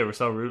only they were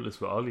so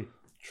ruthless with Ollie.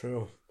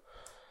 True.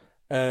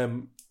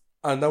 And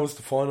that was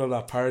the final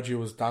that Pardew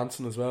was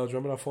dancing as well. Do you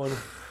remember that final?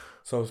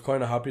 So I was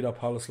kind of happy that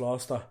Palace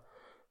lost that.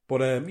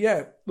 But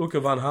yeah, look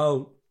at Van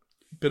Gaal,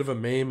 bit of a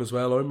meme as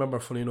well. I remember,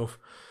 funny enough,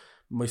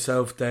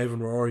 myself, Dave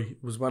and Rory,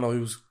 it was when I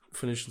was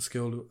finishing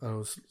school and I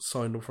was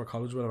signed up for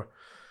college, whatever.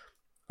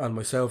 And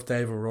myself,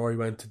 Dave and Rory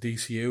went to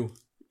DCU.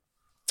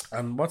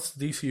 And what's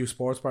the DCU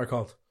sports bar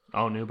called?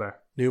 Oh, New Bar.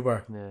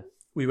 Yeah.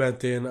 We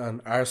went in and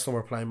Arsenal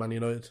were playing Man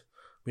United.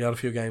 We had a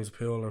few games of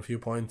pool and a few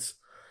points.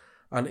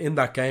 And in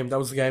that game, that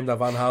was the game that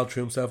Van Gaal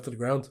threw himself to the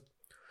ground.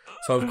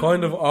 So I've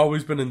kind of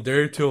always been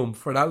endeared to him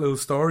for that little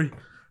story.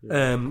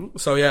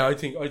 So yeah, I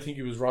think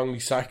he was wrongly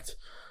sacked.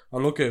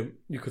 And look,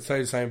 you could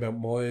say the same about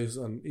Moyes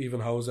and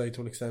even Jose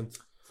to an extent.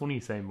 Funny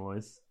you say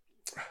Moyes.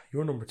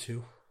 You're number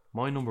 2.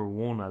 My number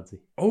 1, Adzi.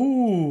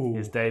 Oh,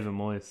 is David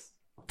Moyes.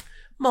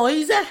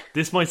 Moyes.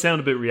 This might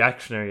sound a bit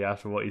reactionary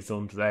after what he's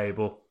done today,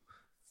 but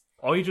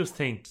I just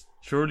think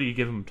surely you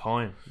give him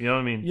time. You know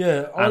what I mean?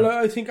 Yeah,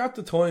 I think at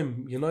the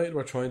time United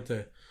were trying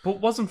to. But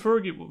wasn't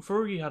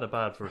Fergie had a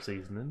bad first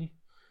season, didn't he?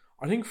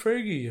 I think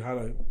Fergie had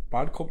a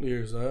bad couple of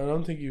years. I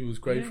don't think he was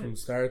great from the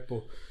start.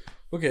 But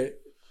look at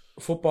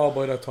football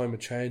by that time had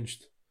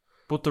changed.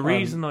 But the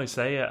reason I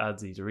say it,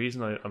 Adzi, the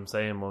reason I'm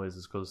saying Moyes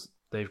is because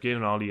they've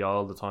given Ollie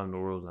all the time in the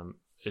world, and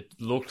it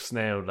looks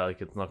now like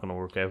it's not going to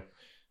work out.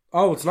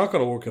 Oh, it's not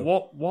going to work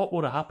out. What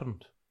would have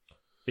happened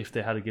if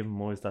they had given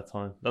Moyes that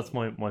time? That's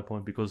my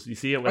point, because you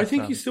see it. I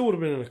think he still would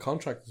have been in a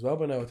contract as well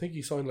by now. I think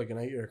he signed like an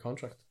 8-year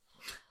contract.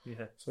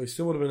 Yeah. So he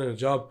still would have been in a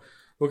job.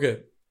 Look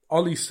at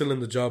Ollie's still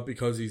in the job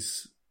because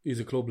he's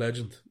a club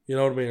legend. You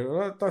know what I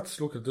mean?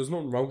 There's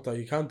nothing wrong with that.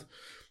 You can't.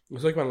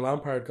 It's like when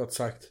Lampard got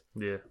sacked.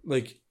 Yeah.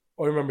 Like,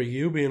 I remember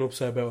you being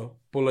upset about it,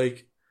 but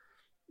like,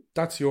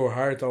 that's your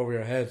heart over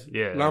your head.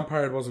 Yeah.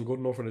 Lampard wasn't good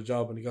enough for the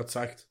job and he got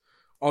sacked.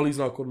 Ollie's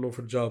not good enough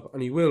for the job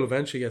and he will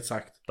eventually get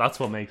sacked. That's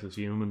what makes us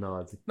human, though,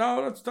 I think.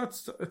 No,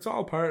 that's it's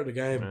all part of the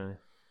game. Right.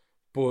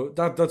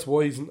 But that's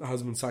why he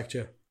hasn't been sacked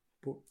yet.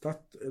 But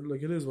that,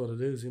 like, it is what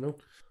it is, you know.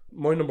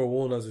 My number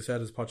 1, as I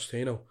said, is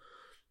Pochettino.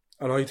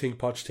 And I think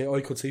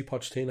I could see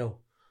Pochettino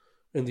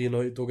in the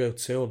United dugout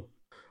soon.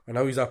 I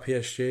know he's at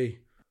PSG.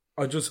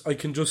 I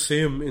can just see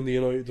him in the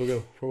United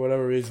dugout for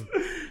whatever reason.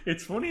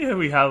 It's funny how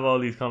we have all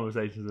these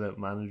conversations about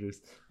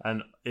managers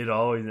and it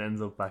always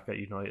ends up back at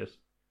United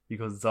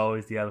because it's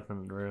always the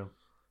elephant in the room.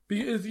 But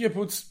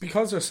it's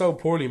because they're so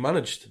poorly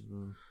managed.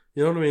 Mm.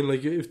 You know what I mean?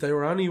 Like, if they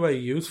were any way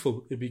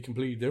useful, it'd be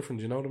completely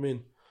different. You know what I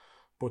mean?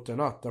 But they're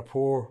not. They're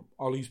poor.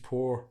 Ollie's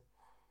poor.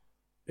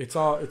 It's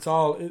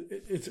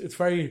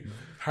very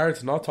hard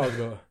to not talk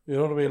about it. You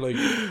know what I mean?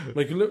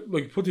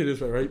 Like put it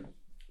this way, right?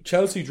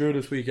 Chelsea drew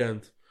this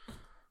weekend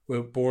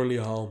with Burnley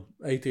at home,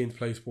 18th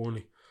place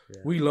Burnley.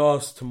 Yeah. We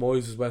lost to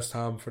Moyes' West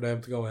Ham for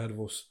them to go ahead of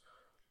us.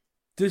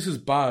 This is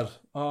bad.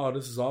 Oh,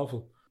 this is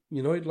awful.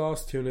 United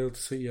lost 2-0 to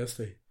City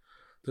yesterday.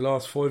 They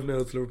lost 5-0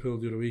 to Liverpool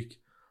the other week.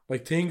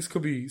 Like, things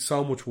could be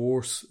so much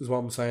worse, is what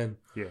I'm saying.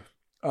 Yeah.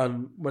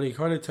 And when you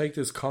kind of take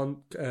this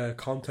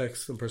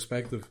context and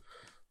perspective,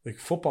 like,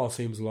 football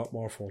seems a lot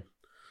more fun.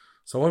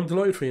 So I'm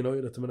delighted for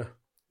United at the minute.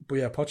 But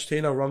yeah,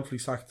 Pochettino wrongfully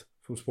sacked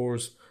from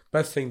Spurs.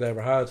 Best thing they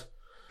ever had.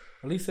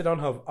 At least they don't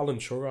have Alan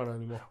Sugar on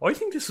anymore. I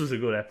think this was a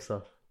good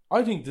episode.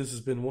 I think this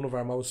has been one of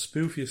our most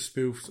spoofiest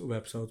spoofs of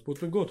episodes, but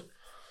it's been good.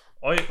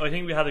 I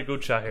think we had a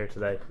good chat here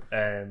today.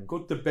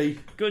 Good debate.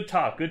 Good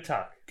talk. Good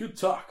talk.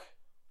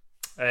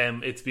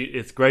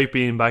 It's great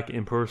being back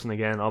in person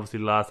again. Obviously,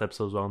 the last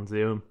episode was on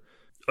Zoom.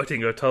 I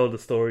think I told the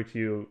story to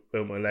you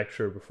about my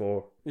lecture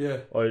before. Yeah.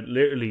 I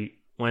literally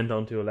went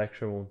on to a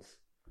lecture once,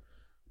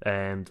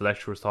 and the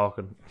lecturer was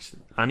talking.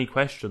 Any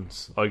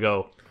questions? I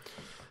go,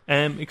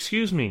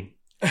 excuse me,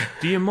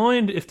 do you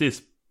mind if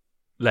this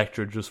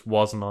lecture just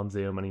wasn't on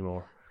Zoom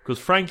anymore? Because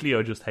frankly,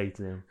 I just hate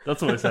Zoom.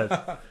 That's what I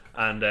said.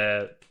 And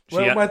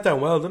it went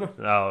down well, didn't it?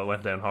 No, it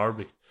went down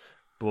horribly.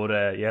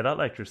 But yeah, that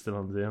lecture's still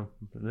on Zoom.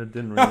 It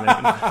didn't really make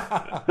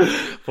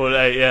it.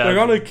 But yeah, they're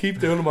gonna keep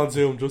doing them on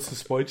Zoom just to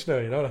spite you now.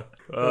 You know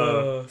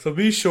that. So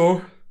be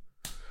sure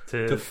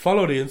to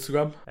follow the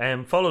Instagram,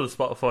 follow the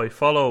Spotify,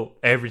 follow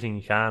everything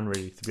you can.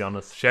 Really, to be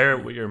honest, share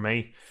it with your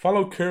mate.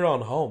 Follow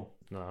Kieran home.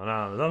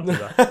 No, don't do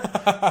that.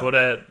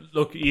 But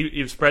look,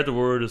 you've spread the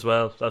word as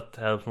well. That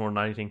helps more than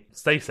anything.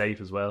 Stay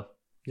safe as well.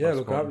 Yeah,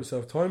 look after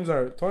yourself. Times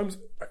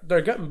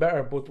they're getting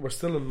better, but we're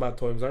still in mad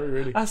times, aren't we?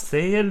 Really. I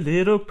say a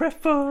little prayer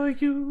for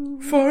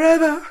you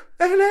forever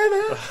and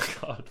ever. Oh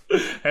God,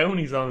 how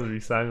many songs have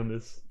we sang on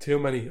this? Too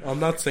many. I'm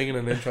not singing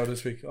an intro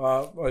this week.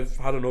 I've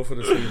had enough of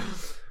the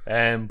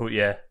singing. But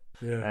yeah.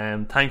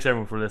 Thanks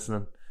everyone for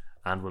listening,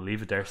 and we'll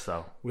leave it there.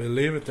 So.